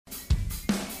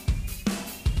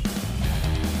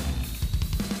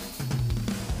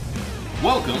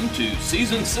Welcome to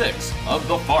Season 6 of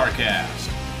the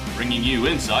FarrCast, bringing you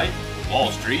insight from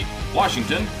Wall Street,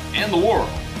 Washington, and the world.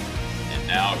 And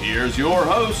now here's your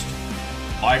host,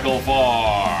 Michael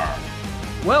Farr.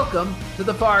 Welcome to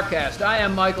the FarrCast. I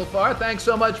am Michael Farr. Thanks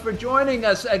so much for joining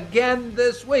us again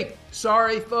this week.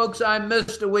 Sorry, folks, I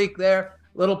missed a week there.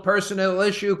 Little personal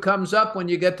issue comes up when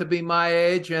you get to be my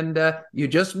age, and you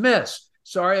just miss.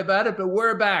 Sorry about it, but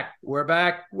we're back. We're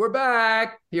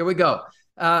back. Here we go.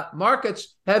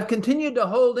 Markets have continued to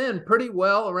hold in pretty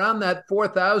well around that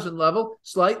 4,000 level,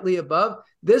 slightly above.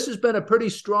 This has been a pretty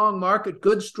strong market,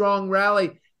 good, strong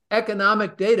rally.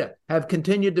 Economic data have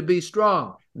continued to be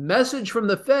strong. Message from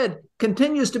the Fed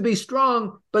continues to be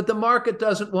strong, but the market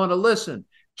doesn't want to listen.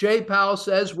 Jay Powell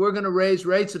says we're going to raise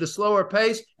rates at a slower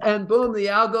pace, and boom, the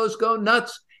algos go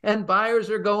nuts, and buyers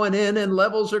are going in, and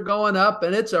levels are going up,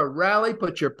 and it's a rally.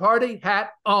 Put your party hat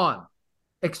on.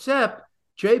 Except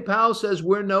Jay Powell says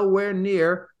we're nowhere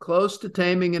near close to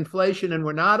taming inflation, and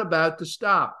we're not about to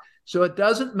stop. So it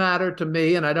doesn't matter to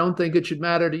me, and I don't think it should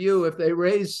matter to you if they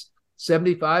raise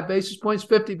 75 basis points,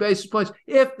 50 basis points.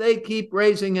 If they keep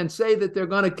raising and say that they're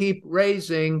going to keep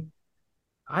raising,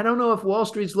 I don't know if Wall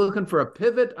Street's looking for a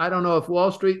pivot. I don't know if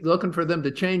Wall Street looking for them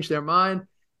to change their mind.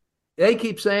 They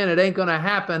keep saying it ain't going to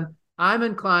happen. I'm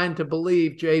inclined to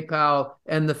believe Jay Powell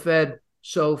and the Fed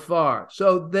so far.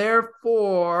 So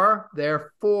therefore,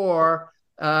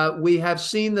 we have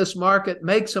seen this market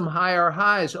make some higher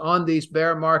highs on these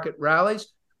bear market rallies.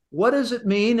 What does it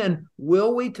mean? And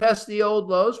will we test the old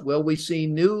lows? Will we see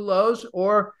new lows?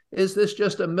 Or is this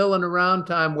just a milling around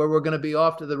time where we're going to be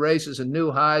off to the races and new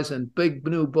highs and big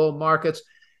new bull markets?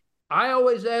 I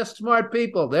always ask smart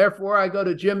people. Therefore, I go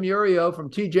to Jim Iuorio from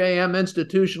TJM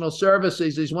Institutional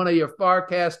Services. He's one of your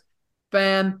FarrCast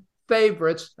fan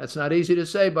favorites. That's not easy to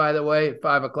say, by the way, at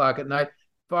 5 o'clock at night.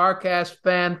 FarrCast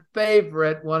fan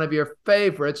favorite, one of your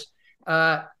favorites.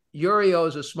 Iuorio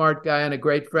is a smart guy and a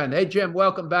great friend. Hey, Jim,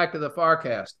 welcome back to the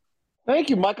FarrCast. Thank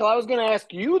you, Michael. I was going to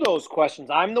ask you those questions.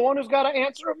 I'm the one who's got to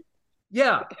answer them.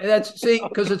 Yeah,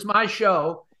 because it's my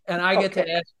show, and I get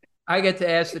to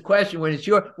ask the question when it's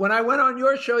when I went on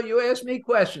your show, you asked me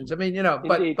questions. I mean,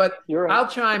 but right. I'll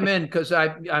chime in because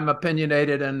I'm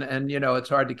opinionated and it's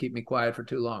hard to keep me quiet for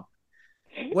too long.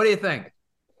 What do you think?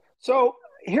 So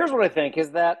here's what I think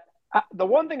is that the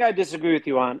one thing I disagree with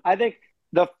you on, I think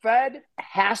the Fed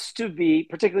has to be,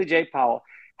 particularly Jay Powell,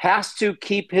 has to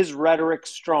keep his rhetoric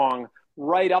strong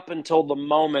right up until the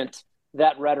moment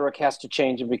that rhetoric has to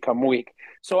change and become weak.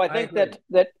 So I think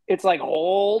that it's like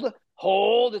hold,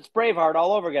 it's Braveheart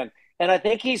all over again. And I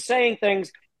think he's saying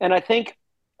things, and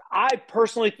I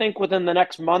personally think within the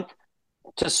next month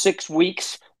to 6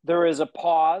 weeks, there is a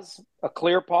pause, a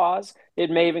clear pause.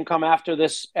 It may even come after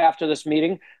this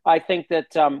meeting. I think that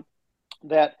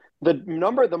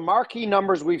the marquee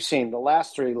numbers we've seen, the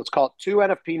last three, let's call it 2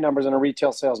 NFP numbers and a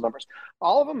retail sales numbers,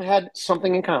 all of them had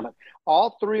something in common.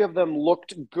 All three of them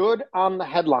looked good on the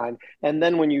headline. And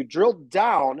then when you drill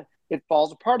down, it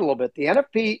falls apart a little bit. The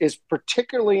NFP is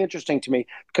particularly interesting to me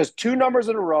because 2 numbers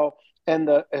in a row, and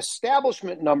the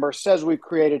establishment number says we've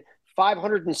created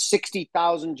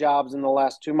 560,000 jobs in the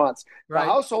last 2 months. Right. The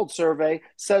household survey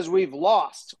says we've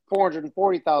lost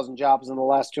 440,000 jobs in the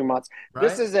last 2 months. Right.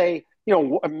 This is a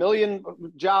million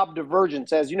job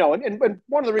divergence, as you know. And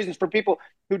one of the reasons for people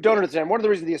who don't understand, one of the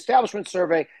reasons the establishment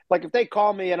survey, like if they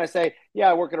call me and I say, yeah,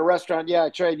 I work at a restaurant, yeah, I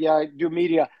trade, yeah, I do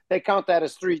media, they count that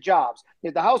as 3 jobs.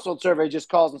 If the household survey just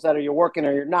calls and said, are you working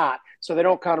or you're not? So they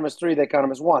don't count them as 3, they count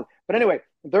them as 1. But anyway,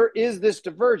 there is this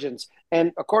divergence.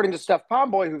 And according to Steph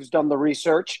Pomboy, who's done the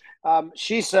research,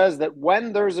 she says that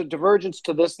when there's a divergence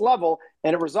to this level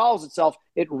and it resolves itself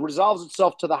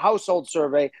to the household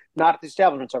survey, not the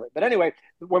establishment survey. But anyway,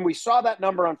 when we saw that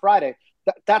number on Friday,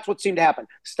 that's what seemed to happen.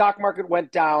 Stock market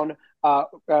went down.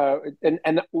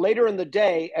 And later in the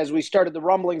day, as we started the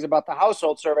rumblings about the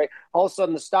household survey, all of a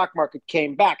sudden the stock market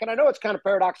came back. And I know it's kind of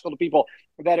paradoxical to people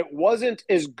that it wasn't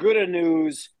as good a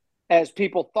news as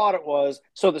people thought it was.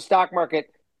 So the stock market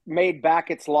made back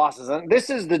its losses. And this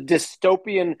is the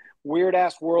dystopian,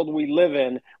 weird-ass world we live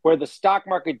in, where the stock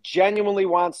market genuinely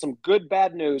wants some good,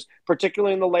 bad news,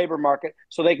 particularly in the labor market,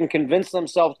 so they can convince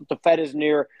themselves that the Fed is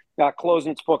near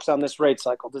closing its books on this rate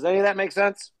cycle. Does any of that make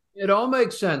sense? It all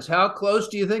makes sense. How close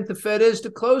do you think the Fed is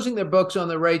to closing their books on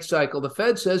the rate cycle? The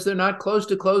Fed says they're not close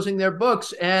to closing their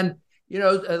books. And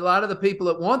a lot of the people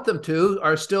that want them to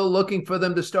are still looking for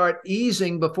them to start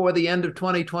easing before the end of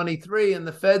 2023. And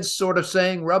the Fed's sort of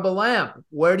saying, rub a lamp.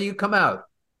 Where do you come out?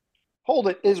 Hold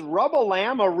it. Is rub a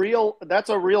lamb that's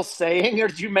a real saying, or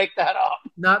did you make that up?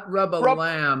 Not rub a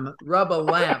lamb, rub a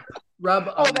lamp. Rub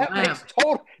a lamp.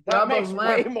 That Rub a makes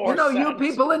way lamp. more You sense.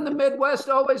 people in the Midwest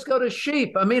always go to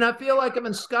sheep. I mean, I feel like I'm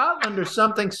in Scotland or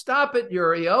something. Stop it,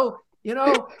 Iuorio.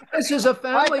 This is a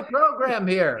family program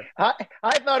here. I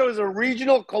thought it was a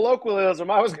regional colloquialism.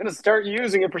 I was going to start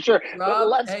using it for sure. But Rub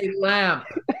let's a lamp.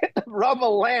 rub a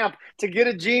lamp to get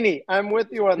a genie. I'm with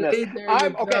you on this. There you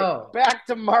okay. go. Back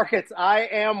to markets. I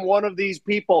am one of these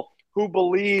people who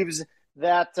believes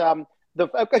that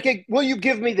okay, will you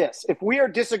give me this? If we are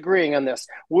disagreeing on this,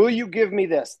 will you give me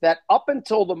this? That up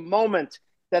until the moment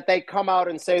that they come out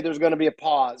and say there's going to be a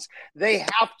pause, they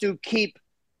have to keep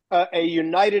a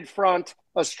united front,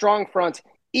 a strong front,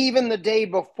 even the day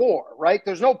before, right?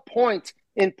 There's no point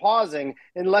in pausing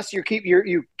unless you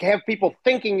have people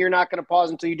thinking you're not going to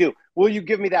pause until you do. Will you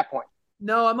give me that point?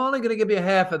 No, I'm only going to give you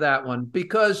half of that one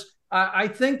because I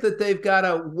think that they've got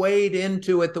to wade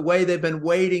into it the way they've been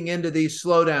wading into these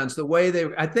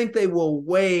slowdowns. I think they will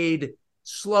wade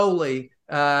slowly,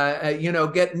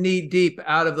 get knee deep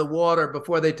out of the water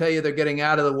before they tell you they're getting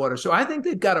out of the water. So I think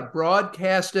they've got to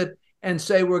broadcast it and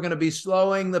say we're going to be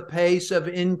slowing the pace of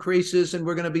increases and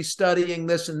we're going to be studying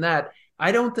this and that.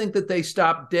 I don't think that they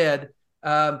stop dead.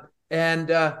 By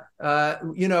the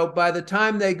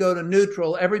time they go to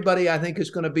neutral, everybody, I think,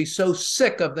 is going to be so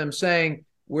sick of them saying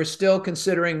we're still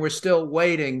considering, we're still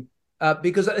waiting,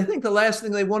 because I think the last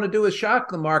thing they want to do is shock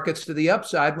the markets to the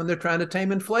upside when they're trying to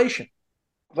tame inflation.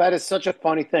 That is such a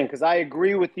funny thing because I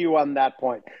agree with you on that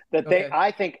point.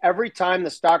 I think every time the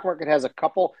stock market has a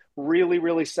couple really,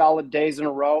 really solid days in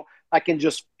a row, I can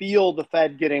just feel the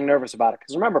Fed getting nervous about it.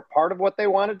 Because remember, part of what they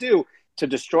want to do to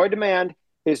destroy demand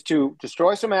is to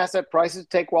destroy some asset prices,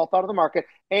 take wealth out of the market,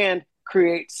 and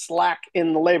create slack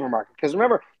in the labor market. Because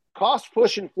remember, cost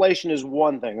push inflation is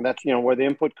one thing. That's where the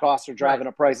input costs are driving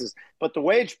up prices. But the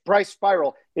wage price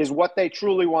spiral is what they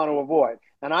truly want to avoid.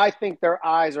 And I think their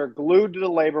eyes are glued to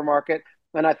the labor market.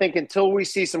 And I think until we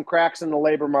see some cracks in the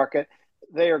labor market,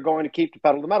 they are going to keep the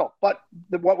pedal to the metal. But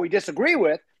what we disagree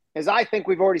with is I think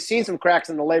we've already seen some cracks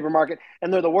in the labor market,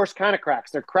 and they're the worst kind of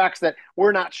cracks. They're cracks that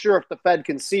we're not sure if the Fed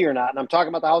can see or not. And I'm talking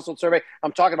about the household survey.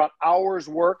 I'm talking about hours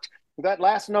worked. That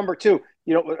last number too,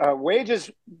 wages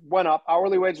went up,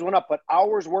 hourly wages went up, but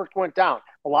hours worked went down.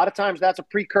 A lot of times that's a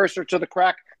precursor to the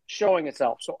crack showing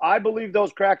itself. So I believe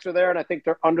those cracks are there, and I think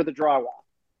they're under the drywall.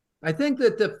 I think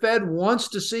that the Fed wants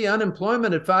to see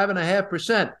unemployment at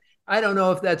 5.5%. I don't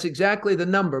know if that's exactly the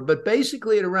number, but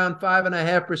basically at around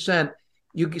 5.5%,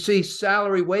 you can see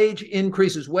salary wage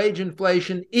increases, wage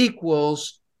inflation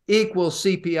equals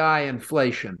CPI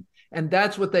inflation. And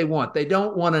that's what they want. They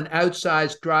don't want an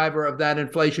outsized driver of that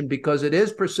inflation because it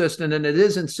is persistent and it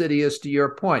is insidious, to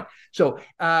your point. So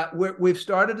we've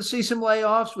started to see some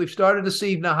layoffs. We've started to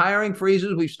see the hiring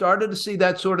freezes. We've started to see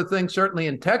that sort of thing, certainly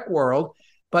in tech world.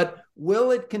 But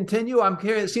will it continue? I'm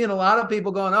seeing a lot of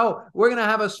people going, oh, we're going to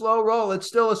have a slow roll. It's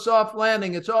still a soft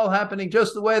landing. It's all happening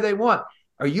just the way they want.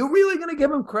 Are you really going to give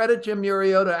them credit, Jim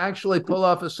Iuorio, to actually pull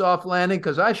off a soft landing?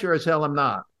 Because I sure as hell am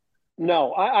not.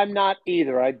 No, I'm not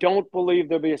either. I don't believe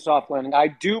there'll be a soft landing. I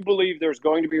do believe there's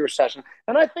going to be a recession.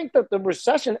 And I think that the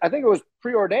recession, I think it was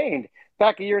preordained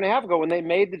back a year and a half ago when they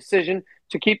made the decision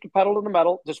to keep the pedal to the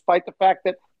metal, despite the fact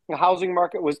that the housing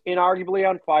market was inarguably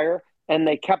on fire and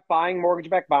they kept buying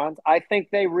mortgage-backed bonds. I think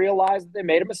they realized that they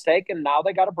made a mistake and now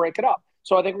they got to break it up.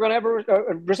 So I think we're going to have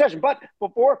a recession. But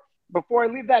before I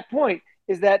leave that point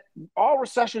is that all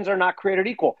recessions are not created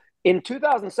equal. In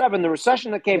 2007, the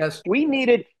recession that came, yes, we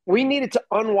needed to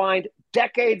unwind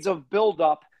decades of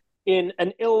buildup in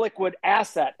an illiquid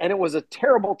asset. And it was a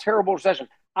terrible, terrible recession.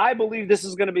 I believe this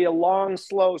is going to be a long,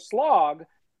 slow slog.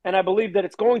 And I believe that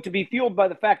it's going to be fueled by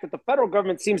the fact that the federal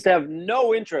government seems to have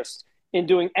no interest in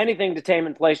doing anything to tame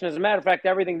inflation. As a matter of fact,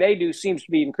 everything they do seems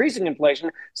to be increasing inflation.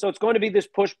 So it's going to be this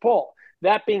push-pull.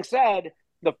 That being said,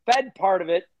 the Fed part of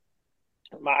it,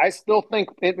 I still think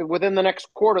within the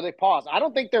next quarter they pause. I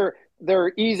don't think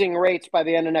they're easing rates by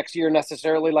the end of next year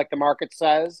necessarily like the market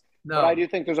says, but I do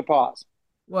think there's a pause.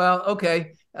 Well,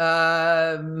 okay.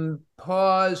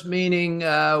 Pause meaning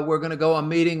we're going to go a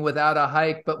meeting without a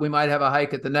hike, but we might have a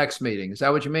hike at the next meeting. Is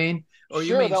that what you mean? Or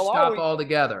sure, you mean stop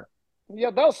altogether?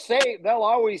 Yeah, they'll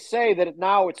always say that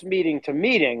now it's meeting to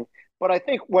meeting. But I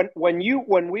think when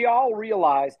we all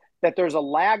realize that there's a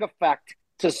lag effect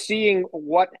to seeing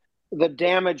what the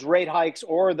damage rate hikes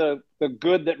or the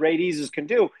good that rate eases can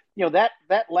do, that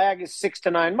lag is 6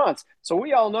 to 9 months. So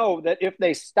we all know that if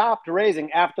they stopped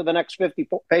raising after the next 50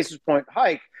 basis point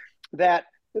hike, that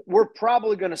we're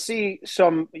probably going to see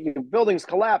some buildings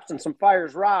collapse and some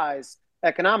fires rise,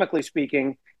 economically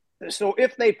speaking. So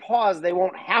if they pause, they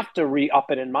won't have to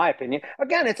re-up it, in my opinion.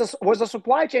 Again, was a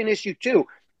supply chain issue too.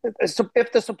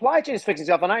 if the supply chain is fixing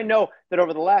itself, and I know that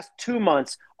over the last 2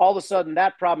 months, all of a sudden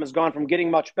that problem has gone from getting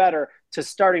much better to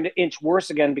starting to inch worse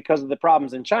again because of the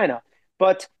problems in China.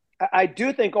 But I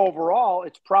do think overall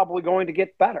it's probably going to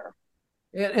get better.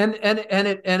 And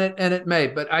it may,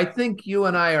 but I think you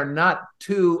and I are not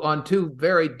on two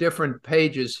very different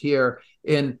pages here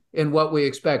in what we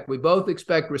expect. We both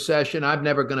expect recession. I'm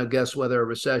never going to guess whether a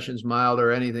recession's mild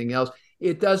or anything else.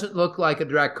 It doesn't look like a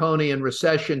draconian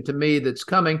recession to me that's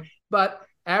coming, but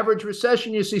average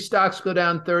recession, you see stocks go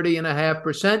down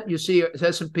 30.5%. You see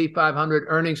S&P 500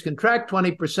 earnings contract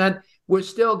 20%. We're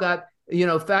still got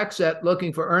FactSet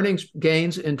looking for earnings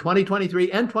gains in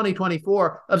 2023 and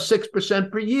 2024 of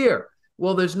 6% per year.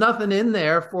 Well, there's nothing in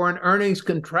there for an earnings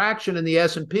contraction in the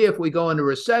S&P if we go into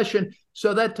recession.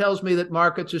 So that tells me that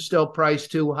markets are still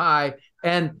priced too high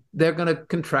and they're going to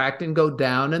contract and go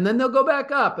down and then they'll go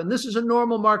back up. And this is a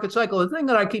normal market cycle. The thing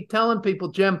that I keep telling people,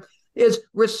 Jim, is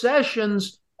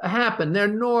recessions happen. They're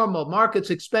normal. Markets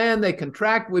expand, they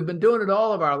contract. We've been doing it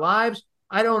all of our lives.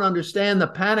 I don't understand the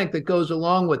panic that goes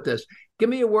along with this. Give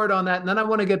me a word on that. And then I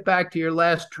want to get back to your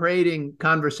last trading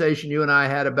conversation you and I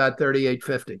had about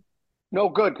 38.50. No,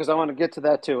 good, because I want to get to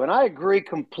that too. And I agree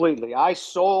completely. I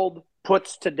sold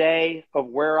puts today of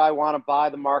where I want to buy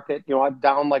the market. I'm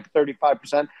down like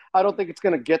 35%. I don't think it's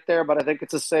going to get there, but I think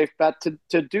it's a safe bet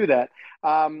to do that.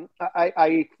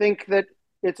 I think that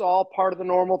it's all part of the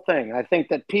normal thing. I think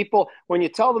that people, when you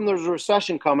tell them there's a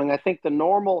recession coming, I think the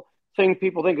normal thing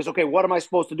people think is, okay, what am I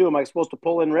supposed to do? Am I supposed to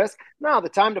pull in risk? No, the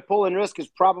time to pull in risk is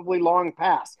probably long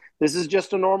past. This is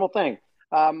just a normal thing.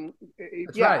 Right.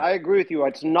 I agree with you.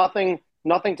 It's nothing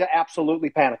to absolutely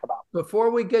panic about. Before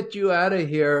we get you out of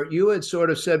here, you had sort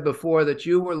of said before that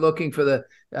you were looking for the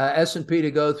S&P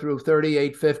to go through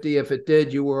 38.50. If it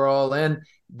did, you were all in.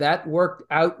 That worked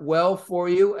out well for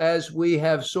you as we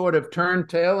have sort of turned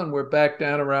tail and we're back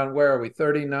down around, where are we,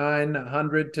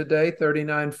 3,900 today,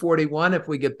 3,941. If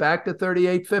we get back to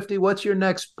 38.50, what's your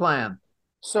next plan?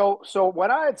 So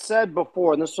what I had said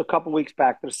before, and this was a couple of weeks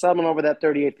back, that a settlement over that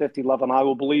 38.50 level, and I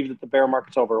will believe that the bear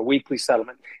market's over, a weekly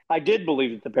settlement. I did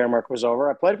believe that the bear market was over.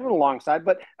 I played from the long side,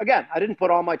 but again, I didn't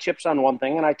put all my chips on one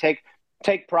thing, and I take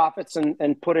profits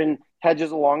and put in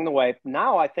hedges along the way.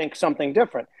 Now I think something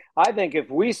different. I think if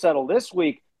we settle this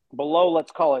week below,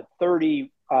 let's call it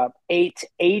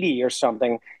 38.80 or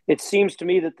something, it seems to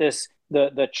me that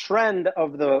the trend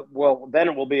of then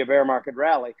it will be a bear market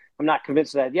rally. I'm not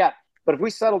convinced of that yet. But if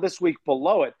we settle this week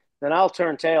below it, then I'll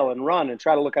turn tail and run and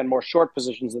try to look at more short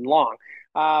positions than long.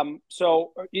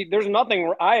 So there's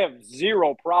nothing. I have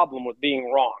zero problem with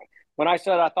being wrong. When I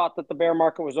said I thought that the bear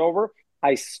market was over,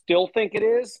 I still think it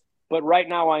is. But right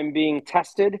now I'm being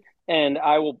tested, and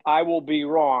I will be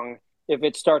wrong if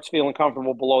it starts feeling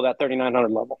comfortable below that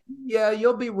 3,900 level. Yeah,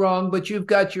 you'll be wrong, but you've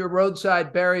got your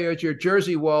roadside barriers, your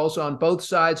Jersey walls on both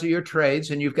sides of your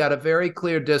trades, and you've got a very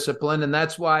clear discipline, and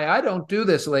that's why I don't do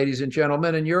this, ladies and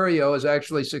gentlemen, and Iuorio is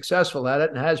actually successful at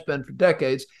it and has been for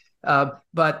decades.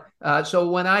 So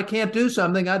when I can't do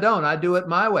something, I don't. I do it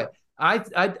my way.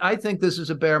 I think this is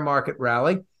a bear market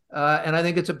rally. And I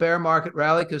think it's a bear market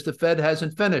rally because the Fed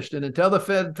hasn't finished. And until the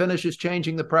Fed finishes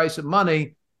changing the price of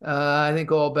money, I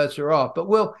think all bets are off. But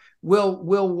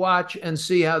we'll watch and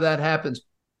see how that happens.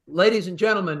 Ladies and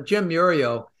gentlemen, Jim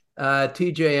Iuorio,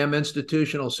 TJM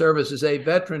Institutional Services, a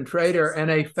veteran trader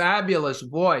and a fabulous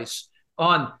voice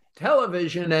on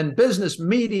television and business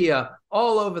media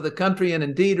all over the country and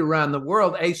indeed around the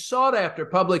world, a sought-after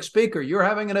public speaker. You're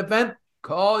having an event?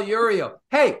 Call Iuorio.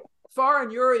 Hey, Farr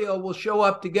and Iuorio will show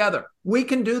up together. We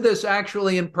can do this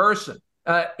actually in person.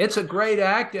 It's a great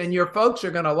act, and your folks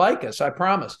are going to like us, I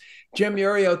promise. Jim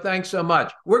Iuorio, thanks so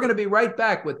much. We're going to be right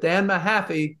back with Dan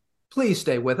Mahaffee. Please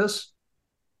stay with us.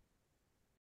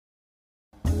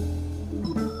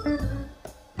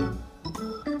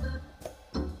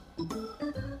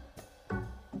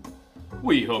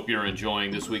 We hope you're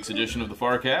enjoying this week's edition of the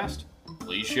FarrCast.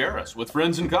 Please share us with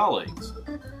friends and colleagues.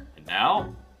 And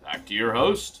now, back to your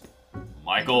host,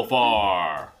 Michael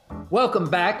Farr. Welcome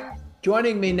back.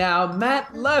 Joining me now,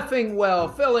 Matt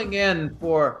Leffingwell, filling in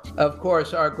for, of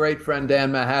course, our great friend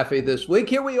Dan Mahaffee this week.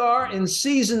 Here we are in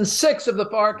season 6 of the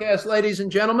FarrCast, ladies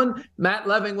and gentlemen. Matt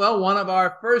Leffingwell, one of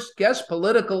our first guest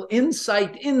political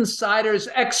insight insiders,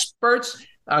 experts,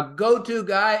 a go-to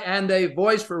guy and a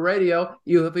voice for radio.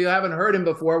 If you haven't heard him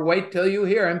before, wait till you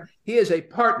hear him. He is a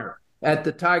partner at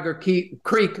the Tiger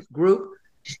Creek Group.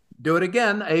 Do it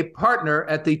again, a partner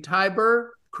at the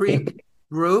Tiber Creek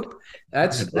Group.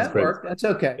 That worked. That's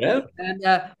okay.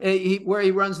 Yeah. And where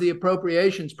he runs the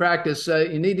appropriations practice.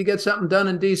 You need to get something done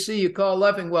in D.C., you call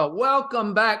Leffingwell.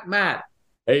 Welcome back, Matt.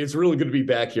 Hey, it's really good to be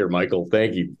back here, Michael.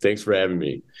 Thank you. Thanks for having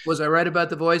me. Was I right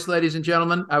about the voice, ladies and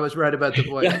gentlemen? I was right about the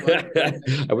voice.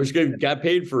 I wish I got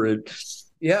paid for it.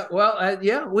 Yeah, well,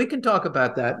 yeah, we can talk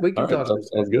about that. We can talk.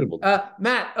 Sounds good.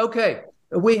 Matt, okay,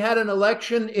 we had an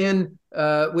election in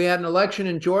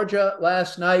Georgia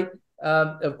last night.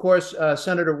 Of course,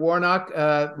 Senator Warnock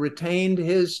retained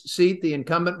his seat. The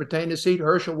incumbent retained his seat.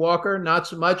 Herschel Walker, not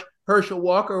so much. Herschel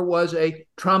Walker was a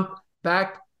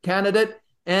Trump-backed candidate,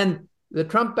 and the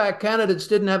Trump-backed candidates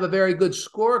didn't have a very good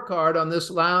scorecard on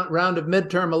this round of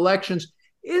midterm elections.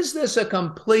 Is this a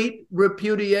complete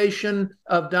repudiation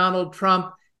of Donald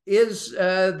Trump? Is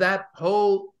that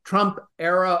whole Trump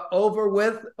era over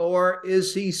with, or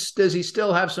does he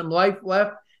still have some life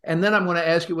left? And then I'm going to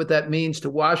ask you what that means to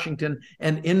Washington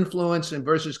and influence and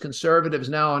versus conservatives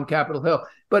now on Capitol Hill.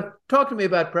 But talk to me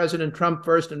about President Trump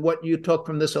first and what you took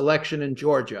from this election in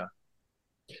Georgia.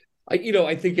 I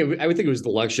think it was the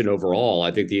election overall.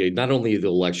 I think not only the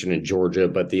election in Georgia,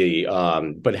 but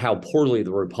how poorly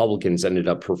the Republicans ended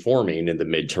up performing in the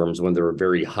midterms when there were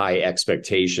very high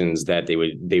expectations that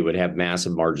they would have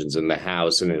massive margins in the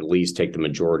House and at least take the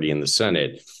majority in the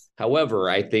Senate. However,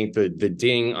 I think the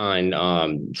ding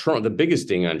on Trump, the biggest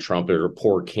ding on Trump are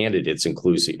poor candidates,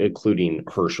 including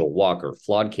Herschel Walker,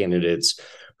 flawed candidates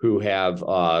who have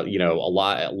a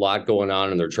lot going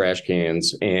on in their trash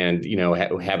cans and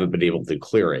haven't been able to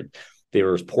clear it.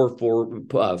 There was poor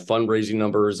fundraising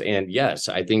numbers, and yes,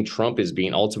 I think Trump is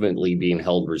ultimately being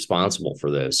held responsible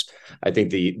for this. I think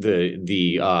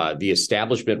the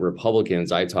establishment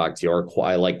Republicans I talk to are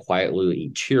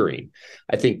quietly cheering.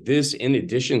 I think this, in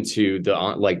addition to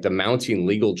the mounting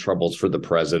legal troubles for the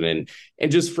president,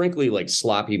 and just frankly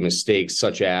sloppy mistakes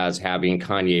such as having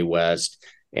Kanye West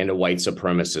and a white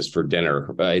supremacist for dinner.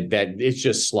 That it's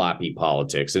just sloppy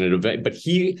politics. But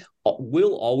he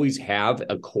will always have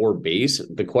a core base.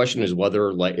 The question is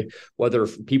whether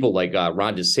people like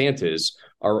Ron DeSantis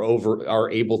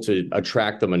are able to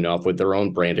attract them enough with their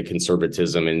own brand of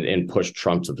conservatism and push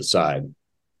Trump to the side.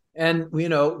 And,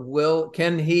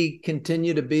 can he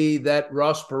continue to be that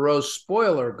Ross Perot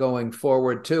spoiler going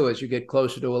forward, too, as you get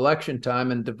closer to election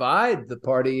time and divide the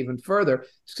party even further?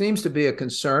 Seems to be a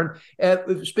concern.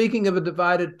 Speaking of a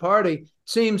divided party, it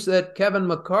seems that Kevin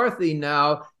McCarthy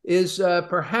now is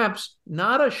perhaps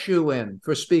not a shoo-in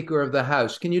for Speaker of the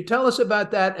House. Can you tell us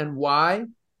about that and why?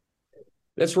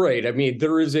 That's right. I mean,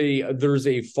 there's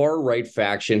a far right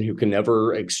faction who can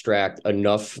never extract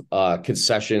enough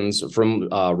concessions from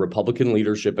Republican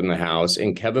leadership in the House,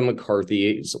 and Kevin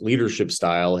McCarthy's leadership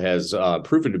style has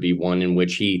proven to be one in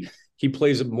which he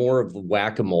plays more of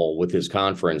whack-a-mole with his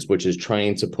conference, which is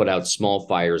trying to put out small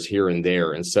fires here and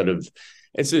there instead of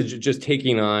just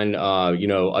taking on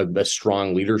a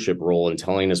strong leadership role and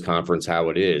telling his conference how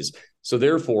it is. So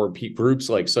therefore, groups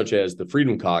such as the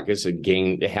Freedom Caucus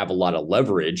have a lot of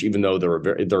leverage, even though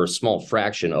they're a small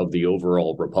fraction of the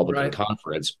overall Republican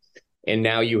conference. And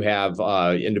now you have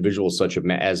individuals such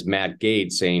as Matt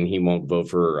Gaetz saying he won't vote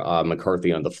for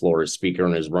McCarthy on the floor as Speaker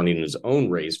and is running his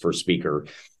own race for Speaker.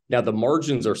 Now, the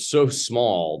margins are so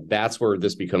small, that's where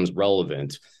this becomes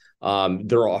relevant.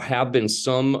 There have been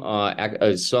some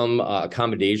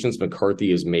accommodations McCarthy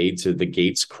has made to the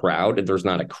Gaetz crowd. There's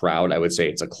not a crowd. I would say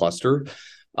it's a cluster.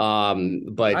 But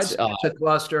it's a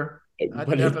cluster.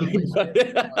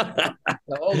 The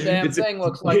whole damn thing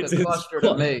looks like a cluster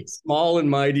to me. Small and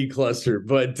mighty cluster.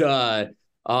 But I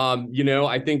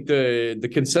think the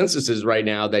consensus is right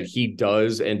now that he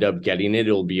does end up getting it.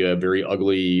 It'll be a very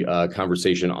ugly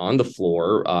conversation on the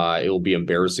floor. It will be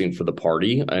embarrassing for the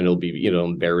party, and it'll be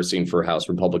embarrassing for House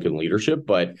Republican leadership.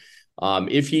 But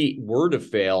if he were to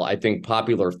fail, I think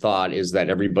popular thought is that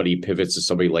everybody pivots to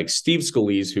somebody like Steve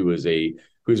Scalise, who is a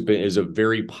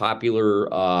very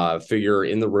popular figure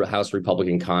in the House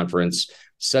Republican Conference,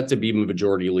 set to be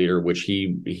majority leader, which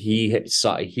he has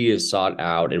sought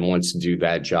out and wants to do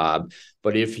that job.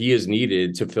 But if he is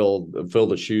needed to fill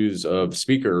the shoes of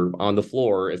Speaker on the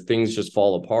floor, if things just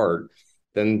fall apart,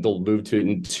 then they'll move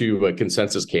to a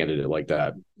consensus candidate like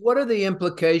that. What are the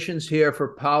implications here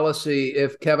for policy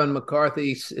if Kevin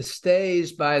McCarthy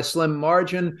stays by a slim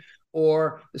margin,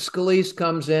 or Scalise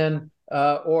comes in,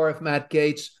 or if Matt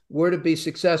Gaetz were to be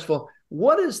successful?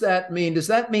 What does that mean? Does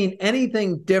that mean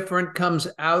anything different comes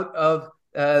out of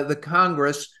the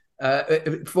Congress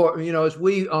as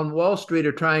we on Wall Street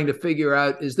are trying to figure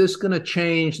out, is this going to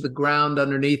change the ground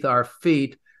underneath our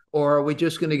feet, or are we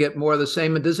just going to get more of the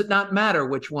same? And does it not matter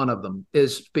which one of them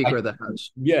is Speaker of the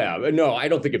House? Yeah, no, I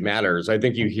don't think it matters. I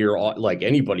think you hear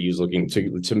anybody who's looking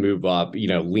to move up,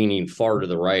 leaning far to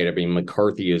the right. I mean,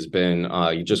 McCarthy has been,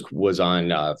 he just was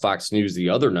on Fox News the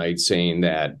other night saying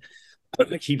that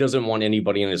he doesn't want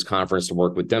anybody in his conference to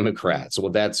work with Democrats.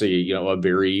 Well, that's a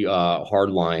very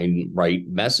hardline right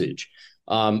message.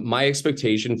 My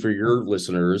expectation for your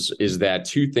listeners is that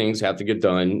two things have to get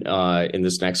done in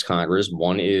this next Congress.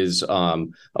 One is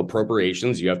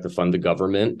appropriations. You have to fund the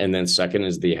government. And then second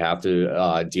is they have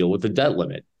to deal with the debt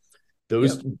limit.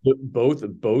 Those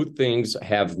both things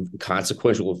have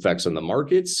consequential effects on the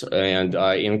markets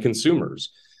and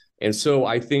consumers. And so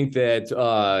I think that,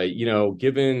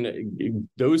 given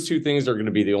those two things are going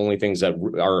to be the only things that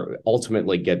are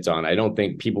ultimately get done, I don't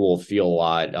think people will feel a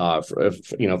lot,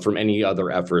 from any other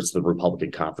efforts the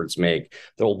Republican conference make.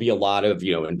 There will be a lot of,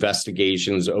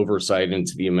 investigations, oversight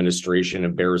into the administration,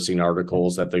 embarrassing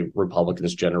articles that the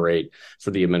Republicans generate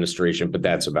for the administration, but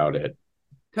that's about it.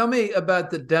 Tell me about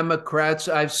the Democrats.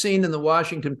 I've seen in the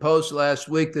Washington Post last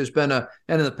week, and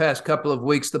in the past couple of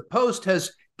weeks, the Post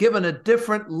has given a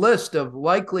different list of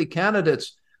likely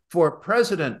candidates for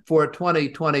president for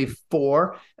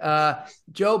 2024.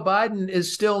 Joe Biden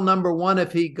is still number one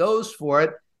if he goes for it.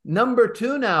 Number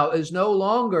two now is no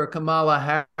longer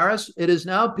Kamala Harris. It is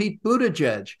now Pete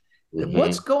Buttigieg. Mm-hmm.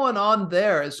 What's going on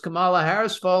there? Has Kamala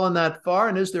Harris fallen that far?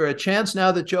 And is there a chance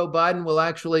now that Joe Biden will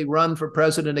actually run for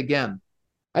president again?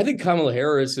 I think Kamala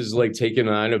Harris is taken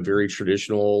on a very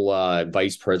traditional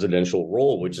vice presidential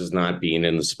role, which is not being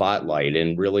in the spotlight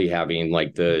and really having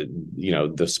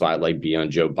the spotlight be on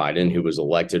Joe Biden, who was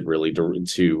elected really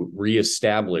to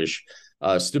reestablish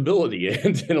stability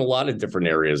in a lot of different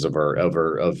areas of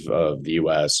the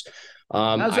U.S.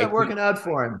 How's that working out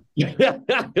for him?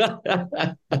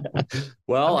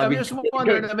 Well, I'm just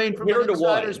wondering. From an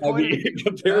insider's point of view,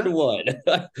 compared to what?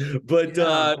 But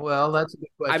well, that's a good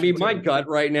question. My gut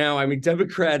right now.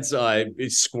 Democrats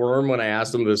squirm when I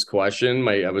asked them this question.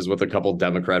 I was with a couple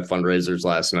Democrat fundraisers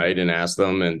last night and asked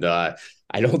them, and I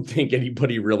don't think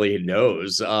anybody really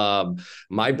knows.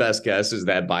 My best guess is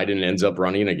that Biden ends up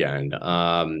running again.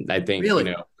 I think.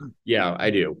 Really? Yeah, I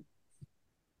do.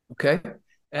 Okay.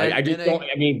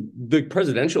 The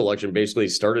presidential election basically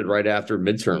started right after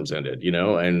midterms ended,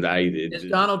 is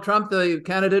Donald Trump the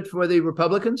candidate for the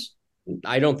Republicans?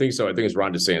 I don't think so. I think it's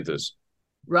Ron DeSantis.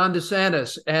 Ron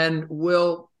DeSantis. And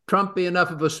will Trump be enough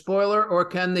of a spoiler, or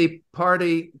can the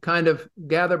party kind of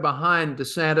gather behind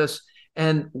DeSantis?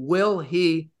 And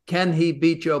can he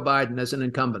beat Joe Biden as an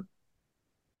incumbent?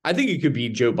 I think he could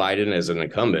beat Joe Biden as an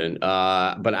incumbent,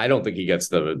 but I don't think he gets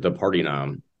the party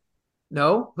nom.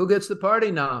 No? Who gets the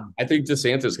party nom? I think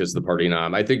DeSantis gets the party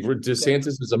nom. I think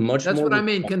DeSantis is a much more... That's what I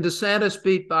mean. Can DeSantis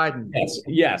beat Biden?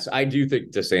 Yes, I do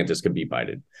think DeSantis can beat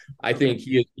Biden. I think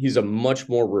he's a much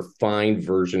more refined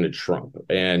version of Trump,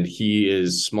 and he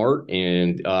is smart,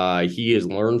 and he has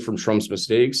learned from Trump's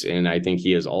mistakes, and I think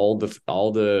he has all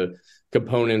the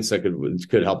components that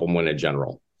could help him win in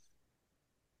general.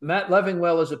 Matt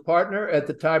Leffingwell is a partner at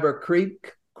the Tiber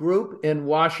Creek Group in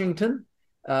Washington,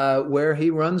 where he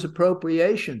runs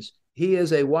appropriations. He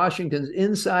is a Washington's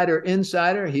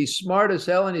insider. He's smart as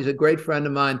hell, and he's a great friend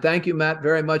of mine. Thank you, Matt,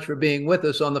 very much for being with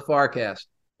us on the FarrCast.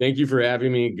 Thank you for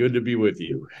having me. Good to be with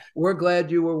you. We're glad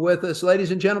you were with us.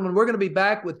 Ladies and gentlemen, we're going to be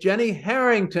back with Jenny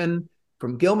Harrington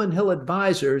from Gilman Hill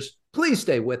Advisors. Please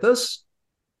stay with us.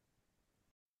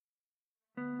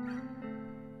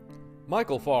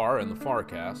 Michael Farr and the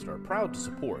FarrCast are proud to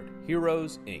support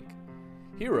Heroes, Inc.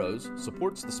 Heroes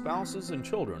supports the spouses and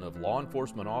children of law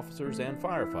enforcement officers and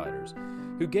firefighters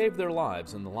who gave their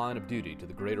lives in the line of duty to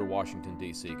the greater Washington,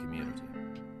 D.C. community.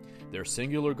 Their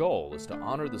singular goal is to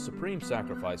honor the supreme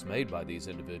sacrifice made by these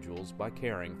individuals by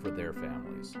caring for their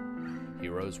families.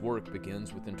 Heroes' work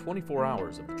begins within 24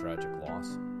 hours of the tragic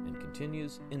loss and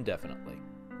continues indefinitely.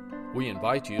 We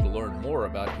invite you to learn more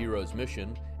about Heroes'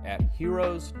 mission at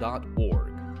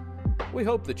heroes.org. We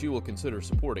hope that you will consider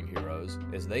supporting Heroes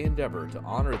as they endeavor to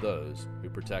honor those who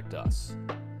protect us.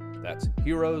 That's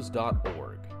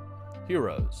heroes.org.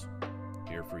 Heroes,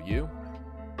 here for you,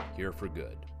 here for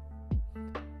good.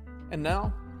 And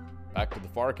now, back to the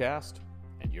FarrCast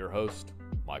and your host,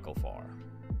 Michael Farr.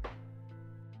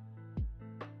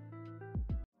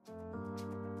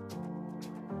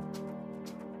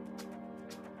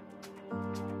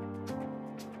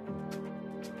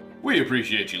 We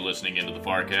appreciate you listening into the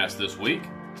FarrCast this week.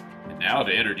 And now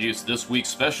to introduce this week's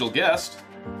special guest,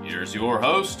 here's your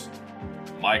host,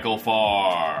 Michael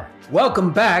Farr.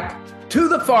 Welcome back to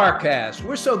the FarrCast.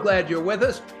 We're so glad you're with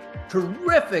us.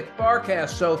 Terrific FarrCast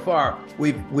so far.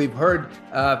 We've heard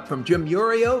from Jim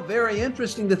Iuorio. Very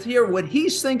interesting to hear what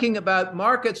he's thinking about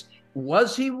markets.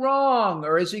 Was he wrong,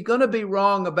 or is he going to be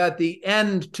wrong about the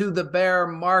end to the bear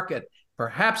market?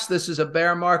 Perhaps this is a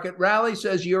bear market rally,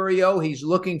 says Iuorio. He's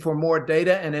looking for more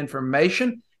data and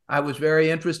information. I was very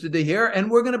interested to hear,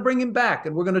 and we're going to bring him back,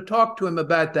 and we're going to talk to him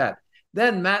about that.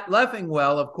 Then Matt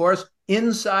Leffingwell, of course,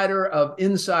 insider of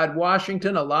Inside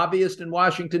Washington, a lobbyist in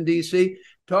Washington, D.C.,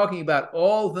 talking about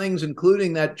all things,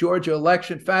 including that Georgia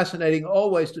election. Fascinating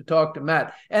always to talk to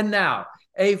Matt. And now,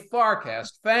 a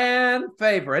FarrCast fan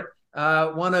favorite,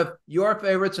 one of your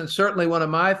favorites and certainly one of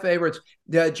my favorites.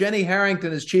 Jenny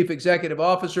Harrington is Chief Executive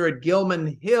Officer at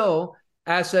Gilman Hill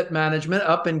Asset Management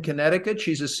up in Connecticut.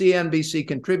 She's a CNBC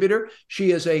contributor.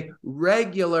 She is a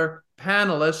regular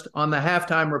panelist on the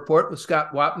Halftime Report with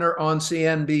Scott Wapner on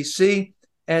CNBC,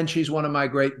 and she's one of my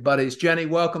great buddies. Jenny,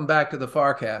 welcome back to the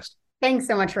FarrCast. Thanks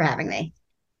so much for having me.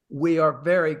 We are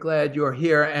very glad you're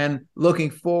here and looking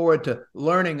forward to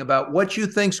learning about what you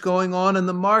think's going on in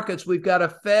the markets. We've got a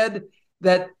Fed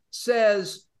that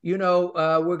says, we're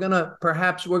going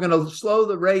to slow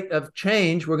the rate of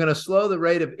change. We're going to slow the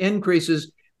rate of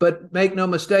increases, but make no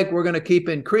mistake, we're going to keep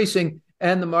increasing.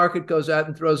 And the market goes out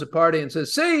and throws a party and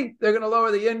says, see, they're going to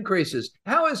lower the increases.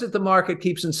 How is it the market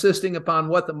keeps insisting upon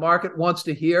what the market wants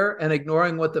to hear and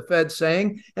ignoring what the Fed's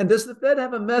saying? And does the Fed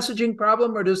have a messaging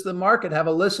problem, or does the market have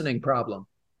a listening problem?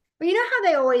 Well, you know how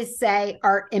they always say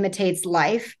art imitates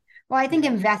life? Well, I think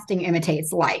investing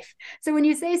imitates life. So when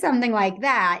you say something like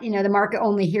that, the market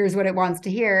only hears what it wants to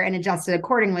hear and adjusts it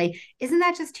accordingly. Isn't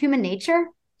that just human nature?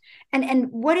 And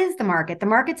what is the market? The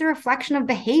market's a reflection of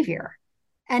behavior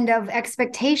and of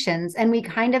expectations. And we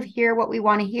kind of hear what we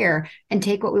want to hear and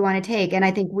take what we want to take. And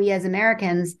I think we as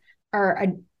Americans are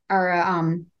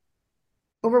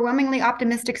overwhelmingly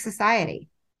optimistic society.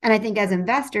 And I think as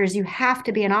investors, you have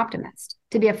to be an optimist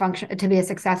to be a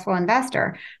successful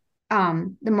investor.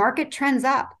 The market trends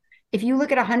up. If you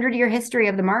look at 100-year history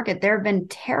of the market, there have been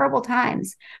terrible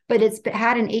times, but it's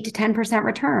had an 8 to 10%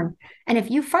 return. And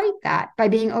if you fight that by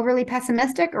being overly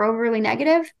pessimistic or overly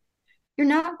negative, you're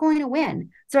not going to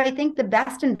win. So I think the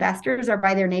best investors are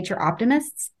by their nature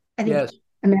optimists. I think yes.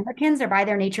 Americans are by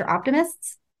their nature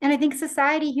optimists. And I think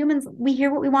society, humans, we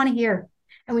hear what we want to hear.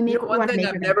 And we make what we want to make.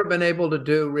 One thing I've never been able to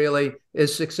do really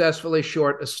is successfully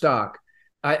short a stock.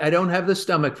 I don't have the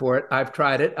stomach for it. I've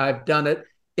tried it. I've done it.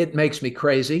 It makes me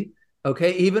crazy.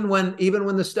 Okay. Even when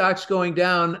the stock's going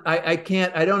down, I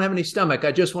don't have any stomach.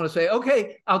 I just want to say,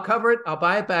 okay, I'll cover it. I'll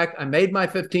buy it back. I made my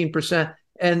 15%.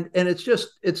 And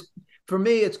it's for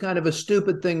me, it's kind of a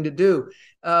stupid thing to do.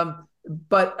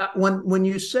 But when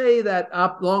you say that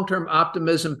long-term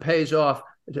optimism pays off,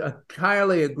 I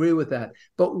entirely agree with that.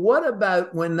 But what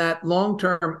about when that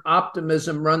long-term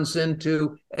optimism runs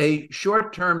into a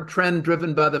short-term trend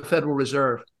driven by the Federal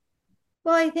Reserve?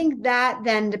 Well, I think that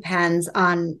then depends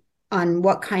on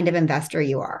what kind of investor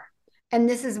you are. And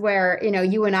this is where,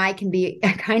 you and I can be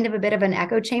kind of a bit of an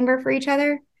echo chamber for each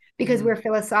other because we're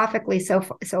philosophically so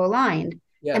aligned.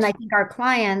 Yes. And I think our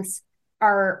clients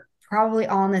are probably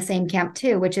all in the same camp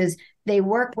too, which is they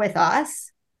work with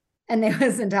us and they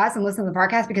listen to us and listen to the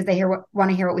FarrCast because they want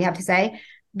to hear what we have to say,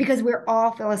 because we're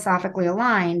all philosophically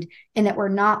aligned in that we're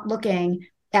not looking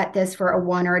at this for a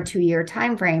 1 or a 2 year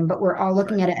time frame, but we're all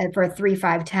looking at it for a 3,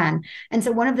 5, 10. And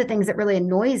so one of the things that really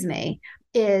annoys me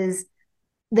is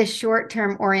the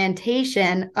short-term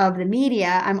orientation of the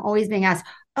media. I'm always being asked,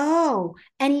 oh,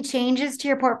 any changes to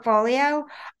your portfolio?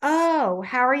 Oh,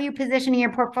 how are you positioning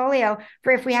your portfolio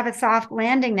for if we have a soft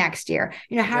landing next year?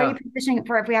 How are you positioning it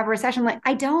for if we have a recession? Like,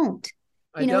 I don't.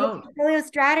 The portfolio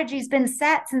strategy has been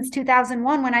set since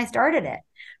 2001 when I started it.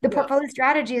 The portfolio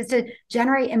strategy is to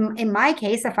generate, in my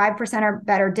case, a 5% or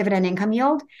better dividend income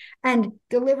yield and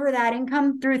deliver that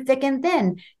income through thick and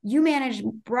thin. You manage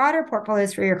broader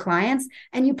portfolios for your clients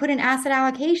and you put an asset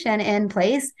allocation in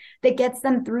place that gets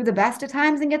them through the best of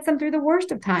times and gets them through the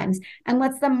worst of times and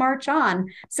lets them march on.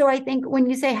 So I think when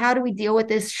you say, how do we deal with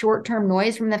this short-term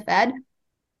noise from the Fed?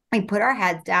 We put our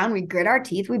heads down, we grit our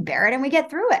teeth, we bear it, and we get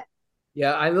through it.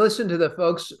 Yeah, I listened to the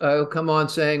folks who come on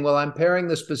saying, well, I'm pairing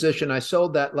this position. I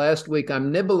sold that last week.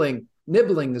 I'm nibbling.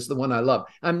 Nibbling is the one I love.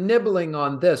 I'm nibbling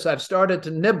on this. I've started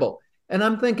to nibble. And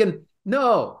I'm thinking,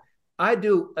 no, I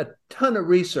do a ton of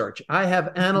research. I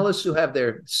have analysts who have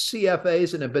their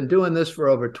CFAs and have been doing this for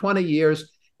over 20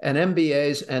 years and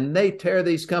MBAs, and they tear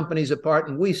these companies apart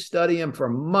and we study them for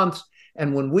months.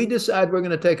 And when we decide we're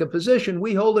going to take a position,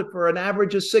 we hold it for an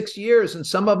average of 6 years and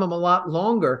some of them a lot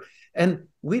longer. And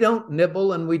we don't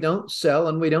nibble and we don't sell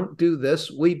and we don't do this.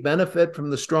 We benefit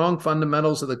from the strong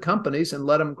fundamentals of the companies and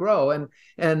let them grow.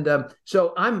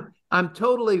 So I'm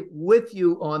totally with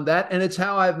you on that. And it's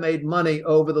how I've made money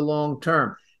over the long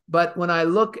term. But when I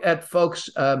look at folks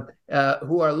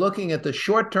who are looking at the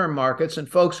short-term markets and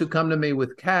folks who come to me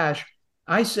with cash,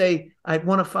 I say I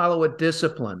want to follow a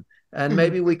discipline. And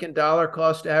maybe we can dollar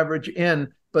cost average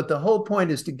in but the whole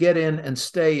point is to get in and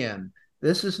stay in.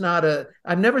 This is not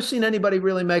I've never seen anybody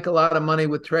really make a lot of money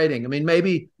with trading. I mean,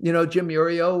 maybe, Jim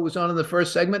Iuorio was on in the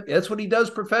first segment. That's what he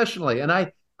does professionally. And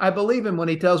I believe him when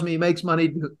he tells me he makes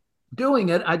money doing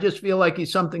it. I just feel like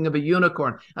he's something of a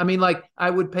unicorn. I mean, like I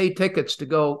would pay tickets to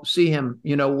go see him,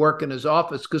 work in his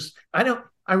office, because I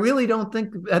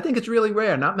think it's really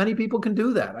rare. Not many people can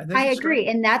do that. I agree.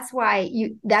 And that's why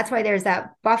there's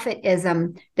that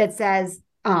Buffettism that says,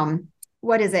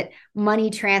 what is it?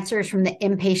 Money transfers from the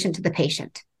impatient to the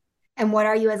patient. And what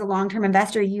are you as a long-term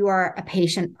investor? You are a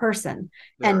patient person.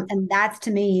 Sure. And that's,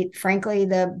 to me, frankly,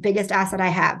 the biggest asset I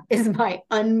have is my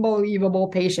unbelievable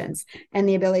patience and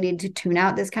the ability to tune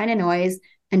out this kind of noise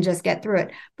and just get through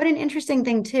it. But an interesting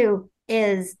thing too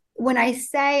is when I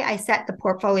say I set the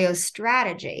portfolio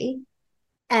strategy,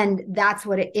 and that's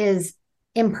what it is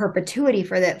in perpetuity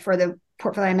for the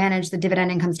portfolio I manage, the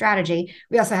dividend income strategy.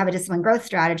 We also have a disciplined growth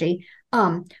strategy.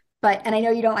 And I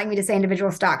know you don't like me to say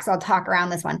individual stocks, so I'll talk around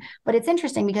this one. But it's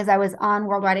interesting because I was on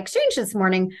Worldwide Exchange this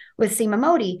morning with Seema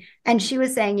Modi, and she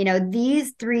was saying,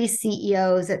 these 3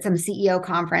 CEOs at some CEO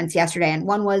conference yesterday, and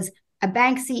one was a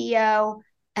bank CEO,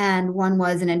 and one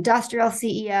was an industrial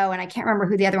CEO, and I can't remember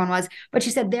who the other one was, but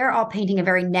she said they're all painting a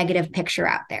very negative picture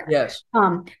out there. Yes.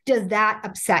 Does that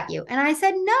upset you? And I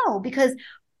said no, because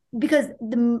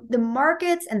the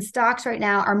markets and stocks right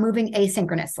now are moving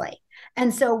asynchronously.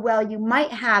 And so, while you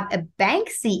might have a bank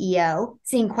CEO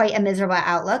seeing quite a miserable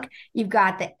outlook, you've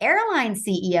got the airline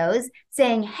CEOs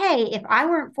saying, hey, if I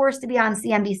weren't forced to be on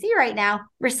CNBC right now,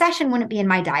 recession wouldn't be in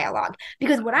my dialogue,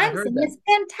 because what I'm seeing is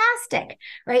fantastic,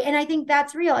 right? And I think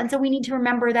that's real. And so we need to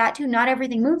remember that too. Not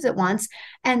everything moves at once.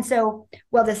 And so,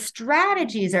 well, the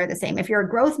strategies are the same. If you're a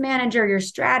growth manager, your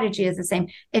strategy is the same.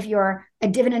 If you're a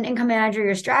dividend income manager,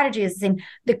 your strategy is the same.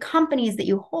 The companies that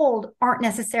you hold aren't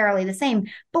necessarily the same,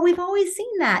 but we've always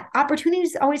seen that.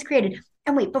 Opportunities always created.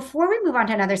 And wait, before we move on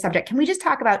to another subject, can we just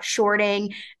talk about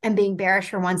shorting and being bearish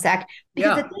for one sec?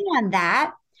 Because the thing on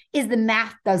that is the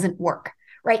math doesn't work,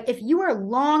 right? If you are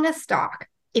long a stock,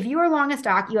 you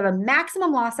have a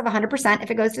maximum loss of 100%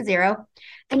 if it goes to zero,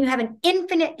 and you have an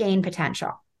infinite gain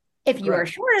potential. If you are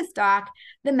short a stock,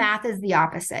 the math is the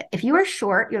opposite. If you are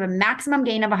short, you have a maximum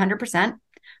gain of 100%.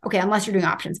 Okay, unless you're doing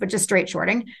options, but just straight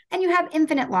shorting, and you have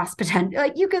infinite loss potential.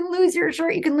 Like, you can lose your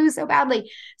short, you can lose so badly.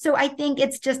 So I think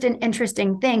it's just an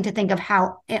interesting thing to think of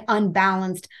how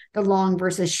unbalanced the long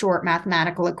versus short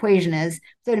mathematical equation is.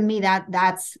 So to me,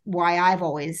 that's why I've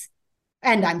always,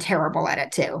 and I'm terrible at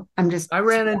it too. I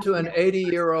ran into an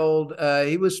 80-year-old,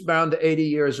 he was around 80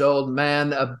 years old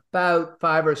man about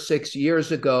 5 or 6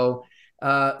 years ago,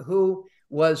 who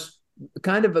was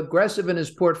kind of aggressive in his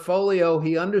portfolio.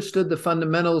 He understood the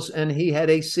fundamentals, and he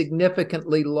had a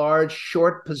significantly large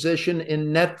short position in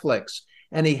Netflix.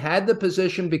 And he had the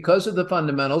position because of the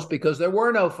fundamentals, because there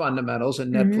were no fundamentals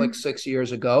in Netflix 6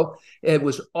 years ago. It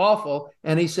was awful.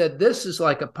 And he said, this is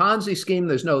like a Ponzi scheme.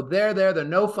 There's no there are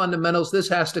no fundamentals. This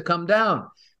has to come down.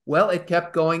 Well, it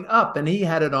kept going up, and he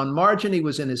had it on margin. He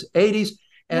was in his 80s.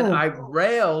 And I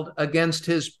railed against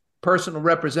his personal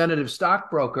representative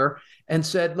stockbroker and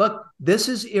said, look, this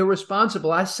is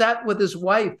irresponsible. I sat with his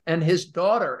wife and his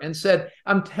daughter and said,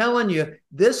 I'm telling you,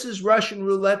 this is Russian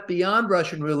roulette beyond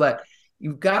Russian roulette.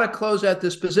 You've got to close out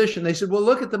this position. They said, well,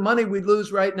 look at the money we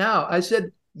lose right now. I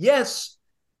said, yes,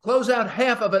 close out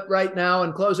half of it right now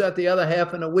and close out the other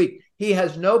half in a week. He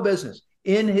has no business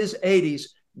in his 80s,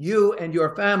 you and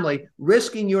your family,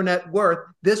 risking your net worth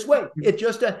this way. It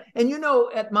just, and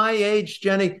at my age,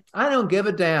 Jenny, I don't give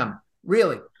a damn,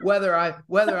 really, whether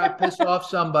I piss off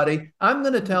somebody. I'm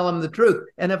going to tell them the truth.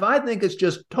 And if I think it's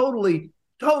just totally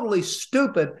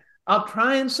stupid, I'll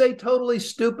try and say totally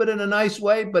stupid in a nice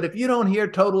way. But if you don't hear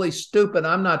totally stupid,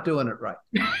 I'm not doing it right.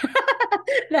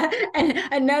 And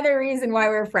another reason why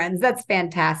we're friends. That's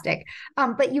fantastic.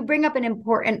 But you bring up an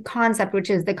important concept, which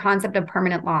is the concept of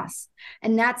permanent loss.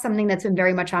 And that's something that's been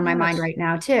very much on my mind right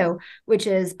now, too, which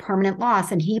is permanent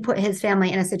loss. And he put his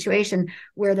family in a situation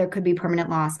where there could be permanent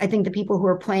loss. I think the people who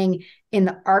are playing in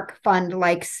the ARK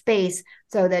fund-like space,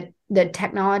 so that the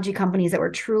technology companies that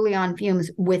were truly on fumes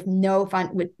with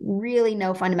really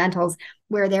no fundamentals,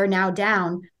 where they're now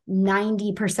down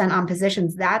 90% on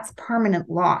positions, that's permanent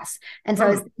loss. And so I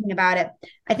was thinking about it.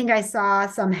 I think I saw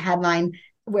some headline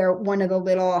where one of the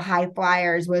little high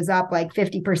flyers was up like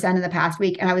 50% in the past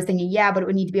week. And I was thinking, yeah, but it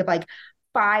would need to be up like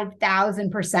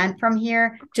 5,000% from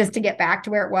here just to get back to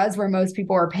where it was, where most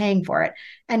people are paying for it.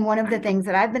 And one of the things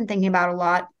that I've been thinking about a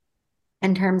lot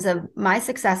in terms of my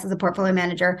success as a portfolio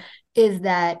manager is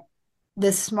that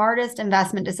the smartest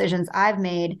investment decisions I've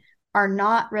made are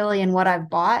not really in what I've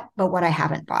bought, but what I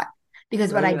haven't bought.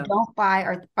 because what I don't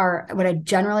buy are what I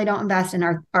generally don't invest in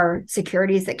are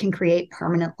securities that can create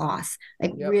permanent loss,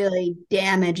 like really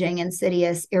damaging,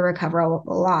 insidious, irrecoverable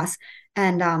loss.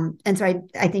 And so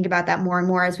I think about that more and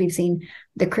more as we've seen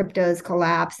the cryptos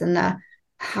collapse and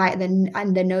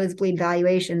the nosebleed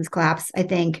valuations collapse. I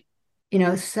think,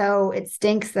 so it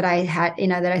stinks that I had,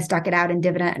 that I stuck it out in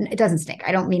dividend. And it doesn't stink.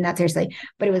 I don't mean that seriously,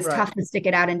 but it was tough to stick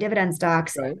it out in dividend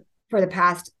stocks for the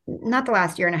past, not the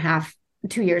last year and a half,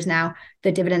 2 years now.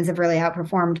 The dividends have really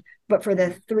outperformed, but for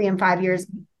the 3 and 5 years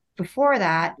before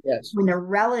that, when the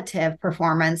relative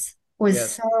performance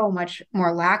was so much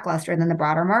more lackluster than the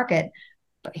broader market.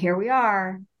 But here we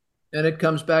are. And it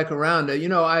comes back around.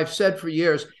 I've said for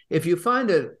years, if you find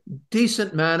a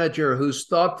decent manager who's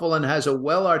thoughtful and has a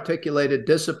well-articulated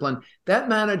discipline, that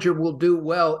manager will do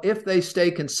well if they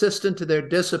stay consistent to their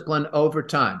discipline over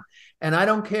time. And I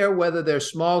don't care whether they're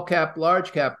small cap,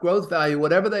 large cap, growth value,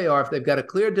 whatever they are, if they've got a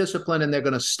clear discipline and they're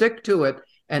going to stick to it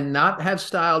and not have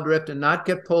style drift and not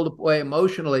get pulled away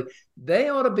emotionally, they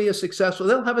ought to be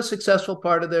they'll have a successful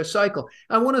part of their cycle.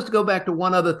 I want us to go back to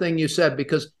one other thing you said,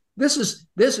 because this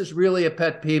is really a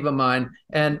pet peeve of mine,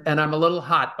 and I'm a little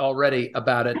hot already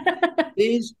about it.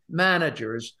 These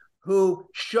managers who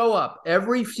show up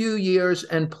every few years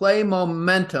and play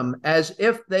momentum as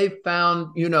if they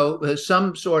found,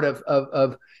 some sort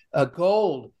of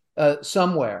gold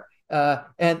somewhere.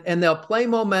 And they'll play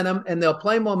momentum, and they'll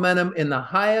play momentum in the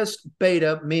highest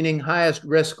beta, meaning highest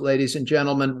risk, ladies and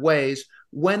gentlemen, ways,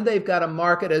 when they've got a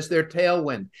market as their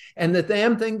tailwind. And the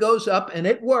damn thing goes up, and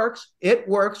it works. It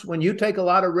works. When you take a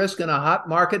lot of risk in a hot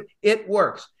market, it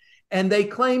works. And they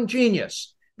claim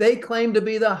genius. They claim to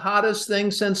be the hottest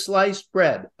thing since sliced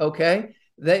bread, okay?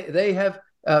 They have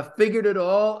figured it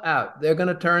all out. They're going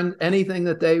to turn anything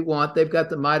that they want. They've got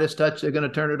the Midas touch. They're going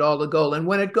to turn it all to gold. And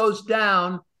when it goes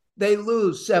down, they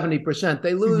lose 70%.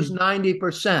 They lose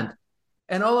 90%.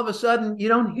 And all of a sudden, you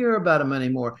don't hear about them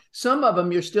anymore. Some of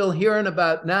them you're still hearing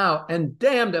about now, and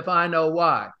damned if I know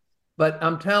why. But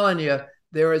I'm telling you,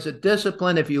 there is a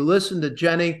discipline. If you listen to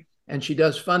Jenny, and she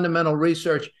does fundamental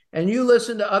research, and you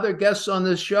listen to other guests on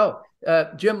this show,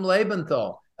 Jim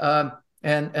Lebenthal, and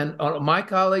my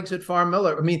colleagues at Farr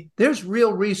Miller. I mean, there's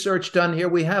real research done here.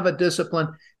 We have a discipline.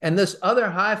 And this other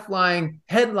high-flying,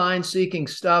 headline-seeking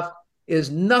stuff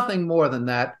is nothing more than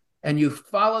that. And you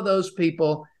follow those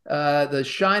people, the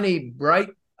shiny, bright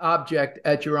object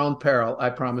at your own peril, I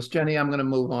promise. Jenny, I'm going to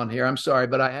move on here. I'm sorry,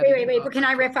 but I had Wait. But can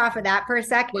I riff off of that for a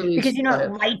sec? Please, because,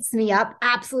 it lights me up,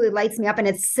 absolutely lights me up. And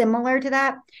it's similar to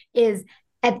that, is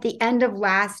at the end of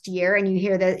last year, and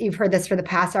you've heard this for the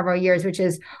past several years, which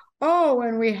is,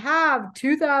 when we have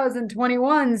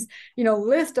 2021's,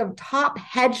 list of top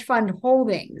hedge fund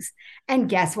holdings. And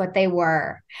guess what they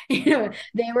were?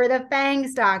 They were the FANG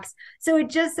stocks. So it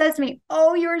just says to me,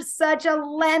 you're such a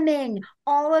lemming.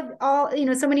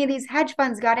 So many of these hedge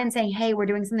funds got in saying, hey, we're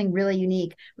doing something really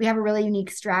unique. We have a really unique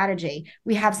strategy.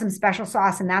 We have some special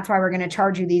sauce, and that's why we're going to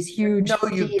charge you these huge. No,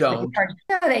 you don't.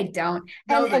 No, they don't.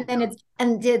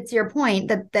 And it's your point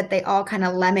that they all kind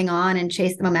of lemming on and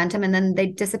chase the momentum, and then they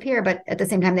disappear. But at the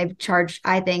same time, they've charged,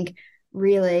 I think,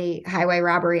 really highway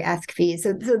robbery-esque fees.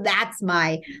 So that's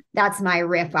my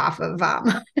riff off of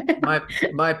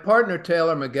my partner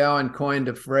Taylor McGowan coined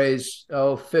a phrase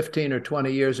 15 or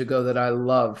 20 years ago that I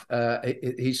love.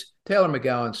 Taylor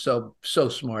McGowan's so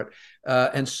smart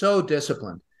and so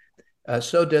disciplined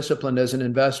as an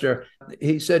investor.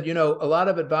 He said, a lot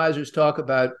of advisors talk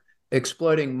about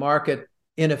exploiting market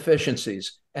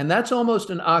inefficiencies. And that's almost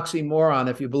an oxymoron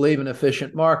if you believe in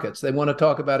efficient markets. They want to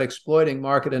talk about exploiting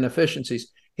market inefficiencies.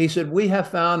 He said, we have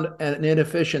found an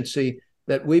inefficiency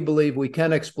that we believe we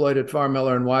can exploit at Farr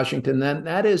Miller in Washington. And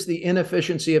that is the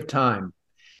inefficiency of time.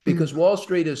 Because Wall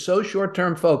Street is so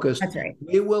short-term focused, that's right.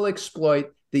 We will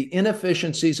exploit the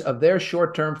inefficiencies of their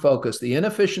short-term focus. The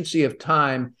inefficiency of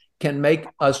time can make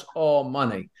us all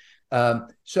money.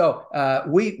 So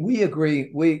we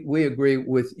agree. We agree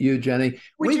with you, Jenny.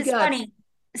 Which is funny.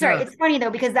 Sorry, it's funny though,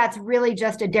 because that's really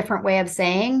just a different way of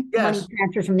saying money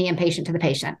transfers from the impatient to the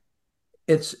patient.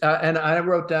 It's and I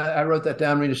wrote that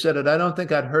down when you said it. I don't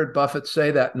think I'd heard Buffett say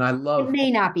that, and I love. It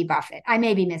may not be Buffett. I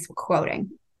may be misquoting.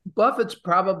 Buffett's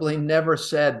probably never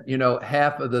said,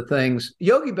 half of the things.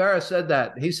 Yogi Berra said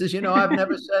that. He says, I've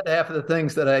never said half of the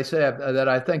things that I say that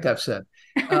I think I've said.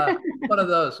 One of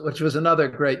those, which was another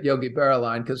great Yogi Berra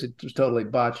line because it was totally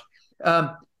botched.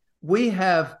 So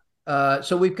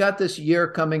we've got this year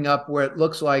coming up where it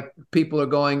looks like people are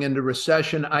going into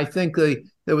recession. I think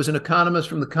there was an economist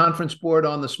from the Conference Board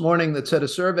on this morning that said a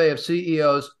survey of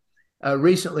CEOs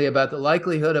recently about the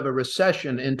likelihood of a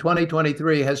recession in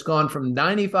 2023 has gone from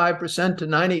 95% to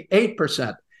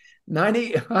 98%.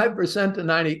 95% to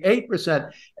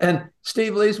 98%. And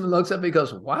Steve Leisman looks up and he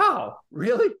goes, wow,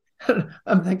 really?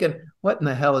 I'm thinking, what in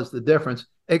the hell is the difference?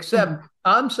 Except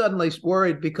I'm suddenly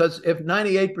worried because if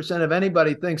 98% of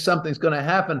anybody thinks something's going to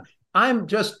happen, I'm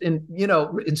just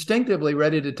instinctively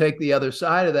ready to take the other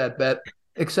side of that bet,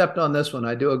 except on this one.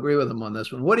 I do agree with him on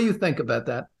this one. What do you think about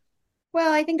that?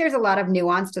 Well, I think there's a lot of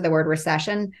nuance to the word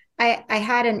recession. I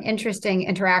had an interesting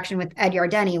interaction with Ed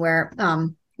Yardeni where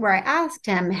I asked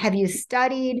him, have you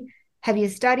studied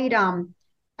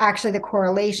actually the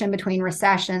correlation between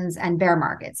recessions and bear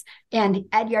markets? And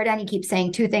Ed Yardeni keeps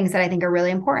saying two things that I think are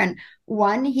really important.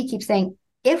 One, he keeps saying,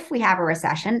 if we have a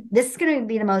recession, this is going to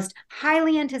be the most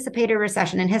highly anticipated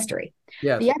recession in history.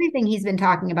 Yes. The other thing he's been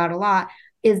talking about a lot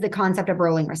is the concept of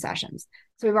rolling recessions.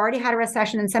 So we've already had a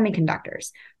recession in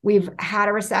semiconductors. We've had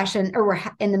a recession, or we're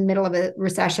in the middle of a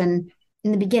recession,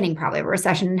 in the beginning probably, of a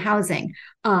recession in housing.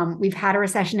 We've had a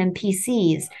recession in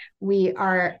PCs. We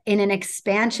are in an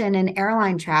expansion in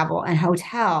airline travel and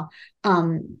hotel.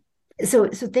 So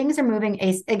things are moving,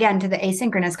 again, to the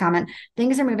asynchronous comment,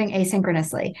 things are moving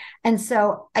asynchronously. And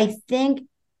so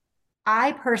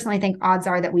I personally think odds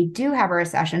are that we do have a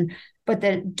recession, but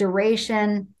the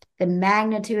duration, the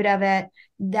magnitude of it,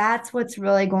 that's what's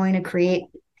really going to create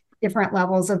different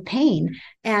levels of pain.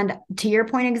 And to your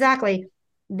point exactly,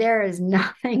 there is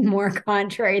nothing more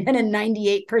contrary than a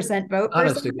 98% vote.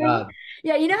 Honest to God.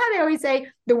 Yeah, you know how they always say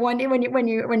the one day when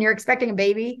you're expecting a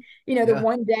baby, the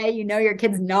one day your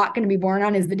kid's not going to be born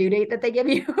on is the due date that they give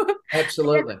you.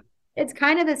 Absolutely. It's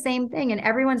kind of the same thing, and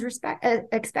everyone's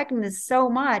expecting this so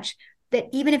much that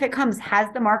even if it comes, has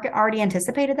the market already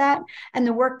anticipated that? And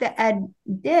the work that Ed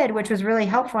did, which was really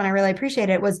helpful and I really appreciate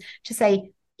it, was to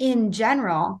say, in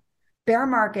general, bear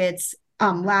markets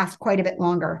last quite a bit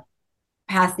longer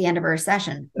past the end of a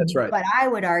recession. That's right. But I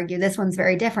would argue this one's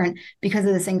very different because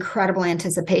of this incredible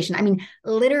anticipation. I mean,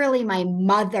 literally my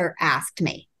mother asked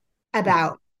me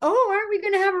about, aren't we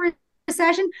going to have a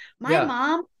recession? My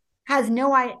mom has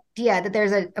no idea that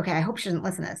there's I hope she doesn't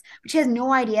listen to this, but she has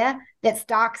no idea that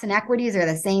stocks and equities are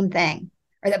the same thing,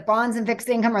 or that bonds and fixed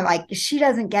income are like, she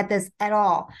doesn't get this at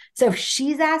all. So if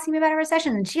she's asking me about a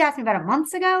recession and she asked me about it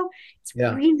months ago, it's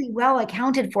really well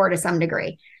accounted for to some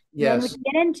degree. Yes. Then we can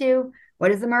get into, what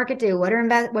does the market do? What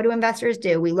do investors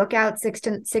do? We look out 6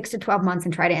 to 12 months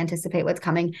and try to anticipate what's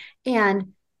coming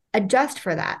and adjust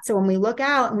for that. So when we look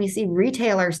out and we see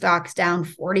retailer stocks down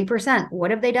 40%,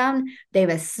 what have they done? They've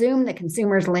assumed the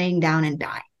consumer's laying down and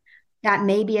dying. That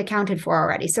may be accounted for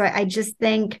already. So I just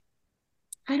think,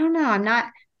 I don't know. I'm not,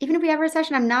 even if we have a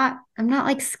recession, I'm not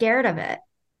like scared of it.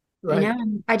 Right.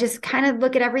 I just kind of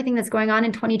look at everything that's going on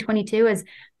in 2022 as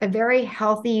a very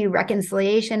healthy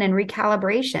reconciliation and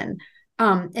recalibration.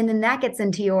 And then that gets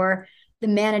into the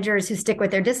managers who stick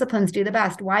with their disciplines do the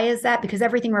best. Why is that? Because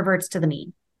everything reverts to the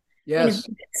mean. Yes.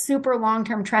 Super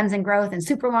long-term trends in growth and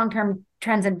super long-term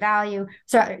trends in value.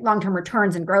 So long-term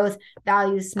returns and growth,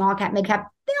 values, small cap, mid cap,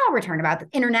 they all return about the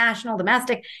international,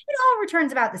 domestic, it all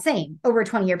returns about the same over a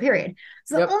 20-year period.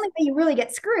 So the only way you really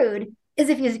get screwed is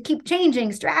if you keep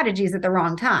changing strategies at the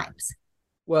wrong times.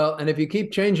 Well, and if you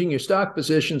keep changing your stock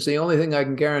positions, the only thing I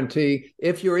can guarantee,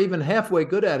 if you're even halfway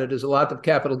good at it, is a lot of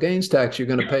capital gains tax you're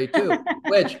going to pay too.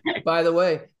 Which, by the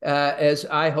way, as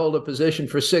I hold a position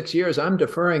for 6 years, I'm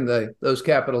deferring those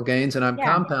capital gains and I'm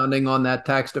compounding on that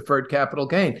tax-deferred capital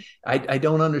gain. I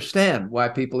don't understand why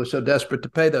people are so desperate to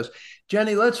pay those.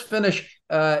 Jenny, let's finish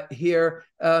here.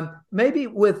 Maybe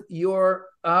with your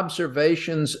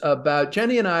observations about,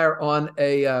 Jenny and I are on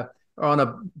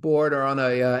a board or on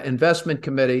a investment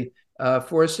committee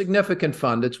for a significant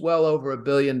fund. It's well over $1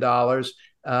 billion.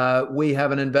 We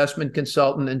have an investment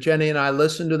consultant, and Jenny and I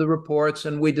listen to the reports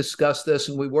and we discuss this,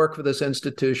 and we work for this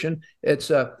institution. It's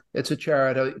a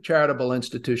charitable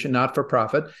institution, not for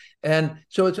profit. And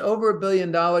so it's over $1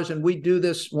 billion. And we do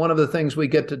this. One of the things we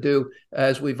get to do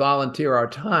as we volunteer our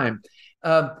time.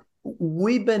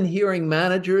 We've been hearing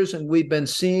managers and we've been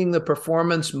seeing the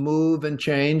performance move and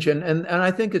change. And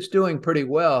I think it's doing pretty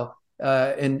well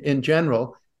in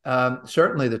general.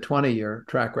 Certainly the 20-year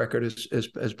track record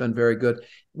has been very good.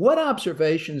 What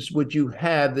observations would you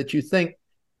have that you think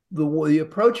the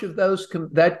approach of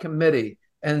that committee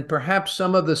and perhaps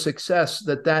some of the success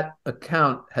that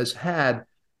account has had,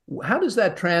 how does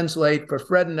that translate for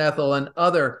Fred and Ethel and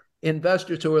other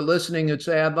investors who are listening who'd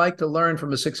say, I'd like to learn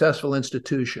from a successful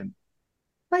institution?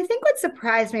 Well, I think what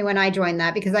surprised me when I joined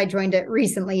that, because I joined it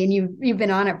recently and you've been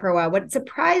on it for a while, what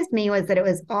surprised me was that it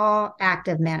was all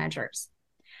active managers.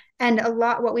 And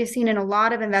what we've seen in a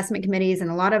lot of investment committees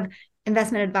and a lot of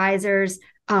investment advisors,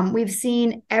 we've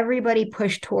seen everybody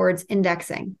push towards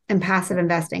indexing and passive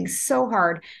investing so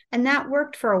hard, and that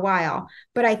worked for a while.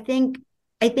 But I think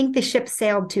the ship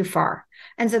sailed too far,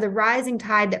 and so the rising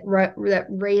tide that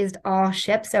raised all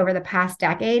ships over the past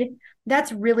decade,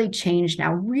 that's really changed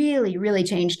now. Really, really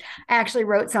changed. I actually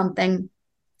wrote something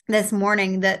this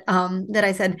morning that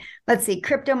I said, let's see,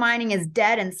 crypto mining is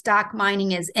dead and stock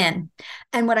mining is in.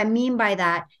 And what I mean by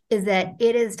that is that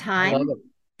it is time.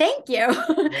 Thank you.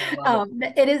 Yeah,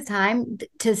 it is time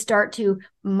to start to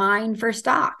mine for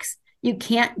stocks. You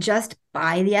can't just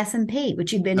buy the S&P,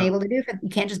 which you've been able to do. You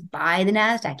can't just buy the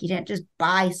NASDAQ. You can't just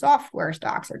buy software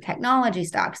stocks or technology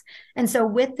stocks. And so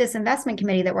with this investment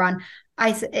committee that we're on,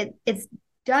 it's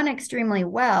done extremely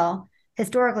well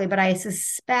historically, but I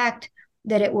suspect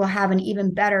that it will have an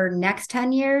even better next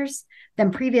 10 years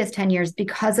than previous 10 years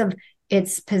because of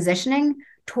its positioning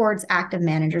towards active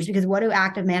managers. Because what do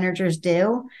active managers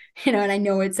do? And I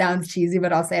know it sounds cheesy,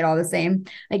 but I'll say it all the same.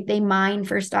 Like, they mine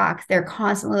for stocks. They're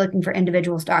constantly looking for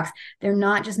individual stocks. They're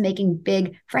not just making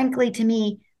big, frankly, to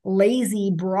me,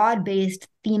 lazy, broad-based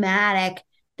thematic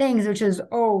things, which is,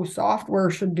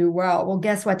 software should do well. Well,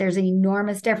 guess what? There's an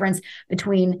enormous difference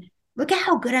between, look at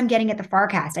how good I'm getting at the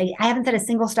FarrCast. I haven't said a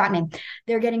single stock name.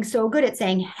 They're getting so good at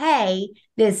saying, hey,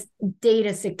 this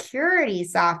data security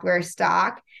software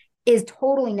stock is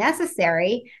totally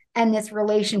necessary. And this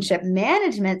relationship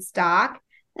management stock,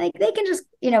 like, they can just,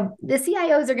 the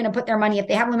CIOs are going to put their money, if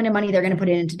they have limited money, they're going to put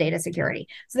it into data security.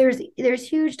 So there's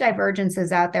huge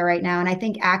divergences out there right now. And I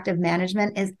think active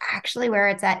management is actually where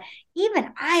it's at.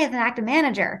 Even I, as an active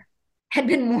manager, had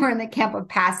been more in the camp of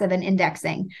passive and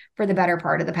indexing for the better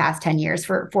part of the past 10 years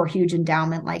for huge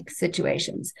endowment-like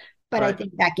situations. But right. I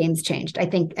think that game's changed. I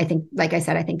think, like I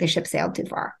said, I think the ship sailed too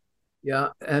far. Yeah.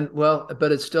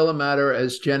 But it's still a matter,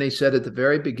 as Jenny said at the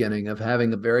very beginning, of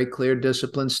having a very clear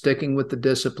discipline, sticking with the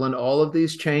discipline. All of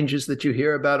these changes that you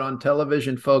hear about on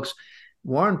television, folks,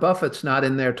 Warren Buffett's not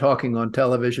in there talking on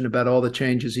television about all the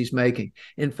changes he's making.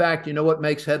 In fact, you know what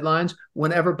makes headlines?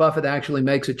 Whenever Buffett actually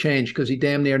makes a change, because he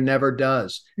damn near never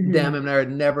does. Mm-hmm. Damn near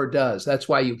never does. That's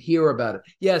why you hear about it.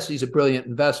 Yes, he's a brilliant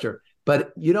investor,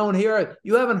 but you don't hear it.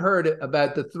 You haven't heard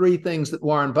about the 3 things that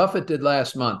Warren Buffett did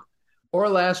last month or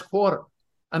last quarter.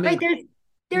 I mean, right,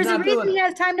 there's a reason he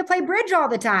has time to play bridge all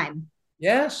the time.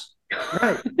 Yes,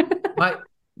 right.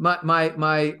 My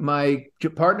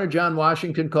partner, John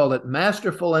Washington, called it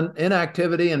masterful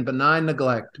inactivity and benign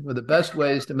neglect were the best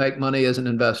ways to make money as an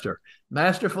investor.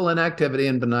 Masterful inactivity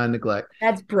and benign neglect.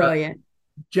 That's brilliant.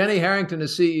 Jenny Harrington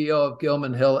is CEO of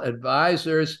Gilman Hill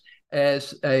Advisors,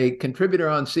 as a contributor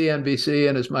on CNBC,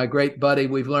 and as my great buddy.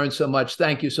 We've learned so much.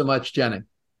 Thank you so much, Jenny.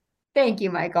 Thank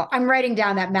you, Michael. I'm writing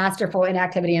down that masterful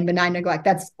inactivity and benign neglect.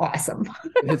 That's awesome.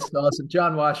 It's awesome.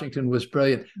 John Washington was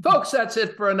brilliant. Folks, that's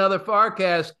it for another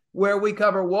FarrCast, where we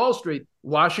cover Wall Street,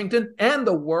 Washington, and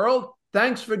the world.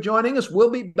 Thanks for joining us.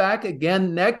 We'll be back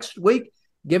again next week,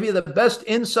 give you the best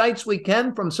insights we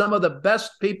can from some of the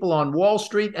best people on Wall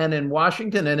Street and in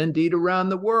Washington and indeed around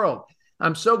the world.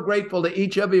 I'm so grateful to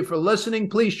each of you for listening.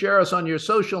 Please share us on your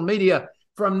social media.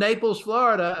 From Naples,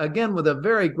 Florida, again, with a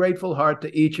very grateful heart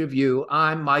to each of you,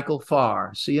 I'm Michael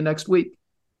Farr. See you next week.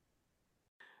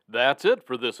 That's it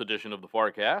for this edition of the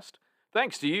FarrCast.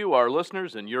 Thanks to you, our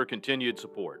listeners, and your continued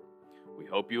support. We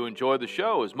hope you enjoy the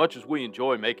show as much as we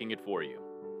enjoy making it for you.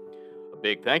 A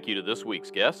big thank you to this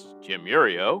week's guests, Jim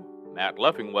Iuorio, Matt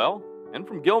Leffingwell, and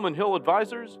from Gilman Hill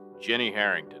Advisors, Jenny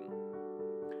Harrington.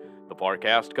 The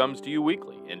FarrCast comes to you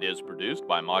weekly and is produced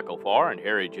by Michael Farr and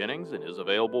Harry Jennings and is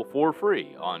available for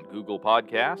free on Google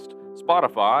Podcast,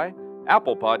 Spotify,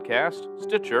 Apple Podcast,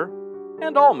 Stitcher,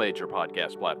 and all major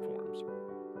podcast platforms.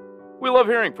 We love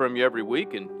hearing from you every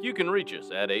week, and you can reach us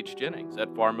at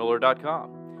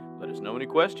hjennings@farmiller.com. Let us know any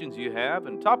questions you have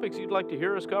and topics you'd like to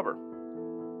hear us cover.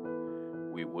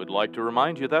 We would like to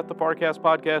remind you that the FarrCast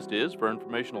podcast is for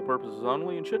informational purposes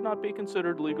only and should not be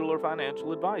considered legal or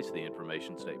financial advice. The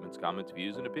information, statements, comments,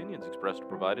 views, and opinions expressed or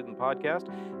provided in the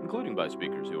podcast, including by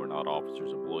speakers who are not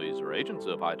officers, employees, or agents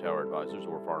of Hightower Advisors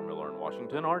or Farr Miller in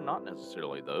Washington, are not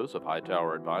necessarily those of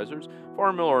Hightower Advisors,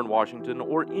 Farr Miller in Washington,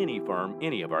 or any firm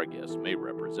any of our guests may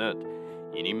represent.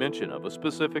 Any mention of a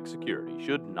specific security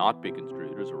should not be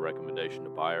construed as a recommendation to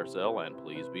buy or sell, and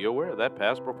please be aware that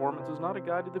past performance is not a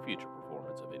guide to the future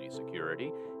performance of any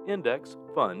security, index,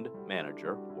 fund,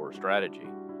 manager, or strategy.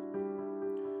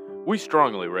 We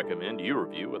strongly recommend you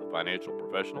review with a financial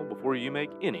professional before you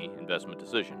make any investment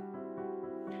decision.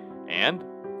 And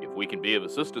if we can be of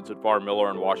assistance at Farr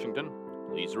Miller in Washington,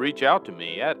 please reach out to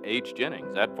me at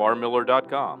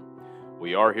hjennings@farmiller.com.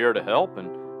 We are here to help,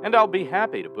 and And I'll be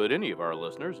happy to put any of our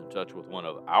listeners in touch with one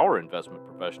of our investment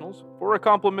professionals for a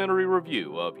complimentary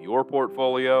review of your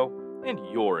portfolio and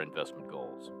your investment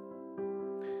goals.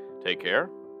 Take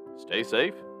care, stay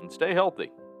safe, and stay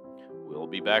healthy. We'll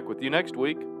be back with you next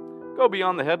week. Go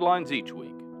beyond the headlines each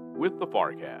week with the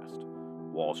FarrCast,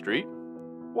 Wall Street,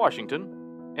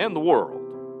 Washington, and the world.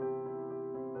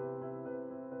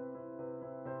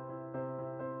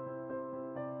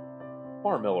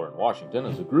 Farr, Miller & Washington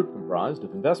is a group comprised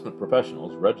of investment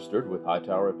professionals registered with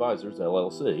Hightower Advisors,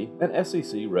 LLC, an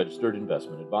SEC-registered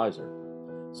investment advisor.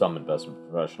 Some investment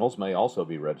professionals may also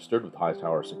be registered with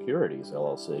Hightower Securities,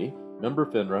 LLC, member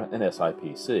FINRA, and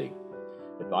SIPC.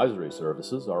 Advisory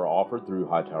services are offered through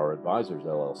Hightower Advisors,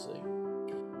 LLC.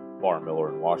 Farr,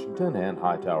 Miller & Washington and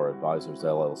Hightower Advisors,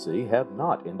 LLC have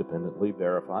not independently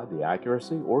verified the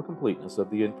accuracy or completeness of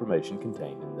the information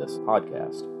contained in this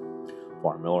podcast.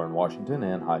 Farr, Miller & Washington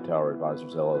and Hightower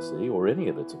Advisors, LLC, or any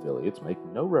of its affiliates make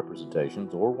no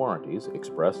representations or warranties,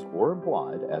 expressed or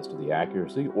implied, as to the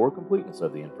accuracy or completeness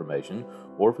of the information,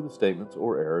 or for the statements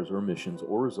or errors or omissions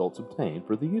or results obtained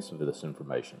for the use of this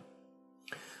information.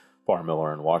 Farr,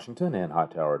 Miller & Washington and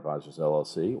Hightower Advisors,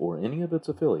 LLC, or any of its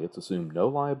affiliates assume no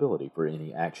liability for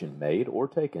any action made or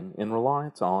taken in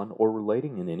reliance on or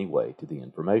relating in any way to the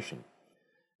information.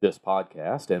 This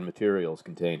podcast and materials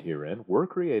contained herein were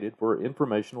created for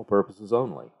informational purposes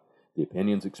only. The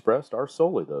opinions expressed are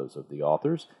solely those of the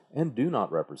authors and do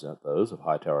not represent those of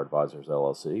Hightower Advisors,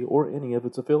 LLC, or any of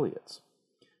its affiliates.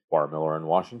 Farr, Miller &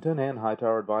 Washington and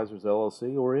Hightower Advisors,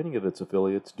 LLC, or any of its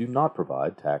affiliates do not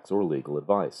provide tax or legal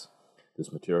advice.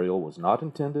 This material was not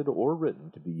intended or written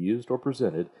to be used or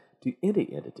presented to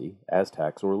any entity as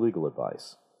tax or legal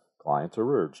advice. Clients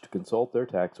are urged to consult their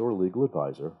tax or legal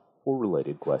advisor for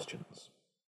related questions.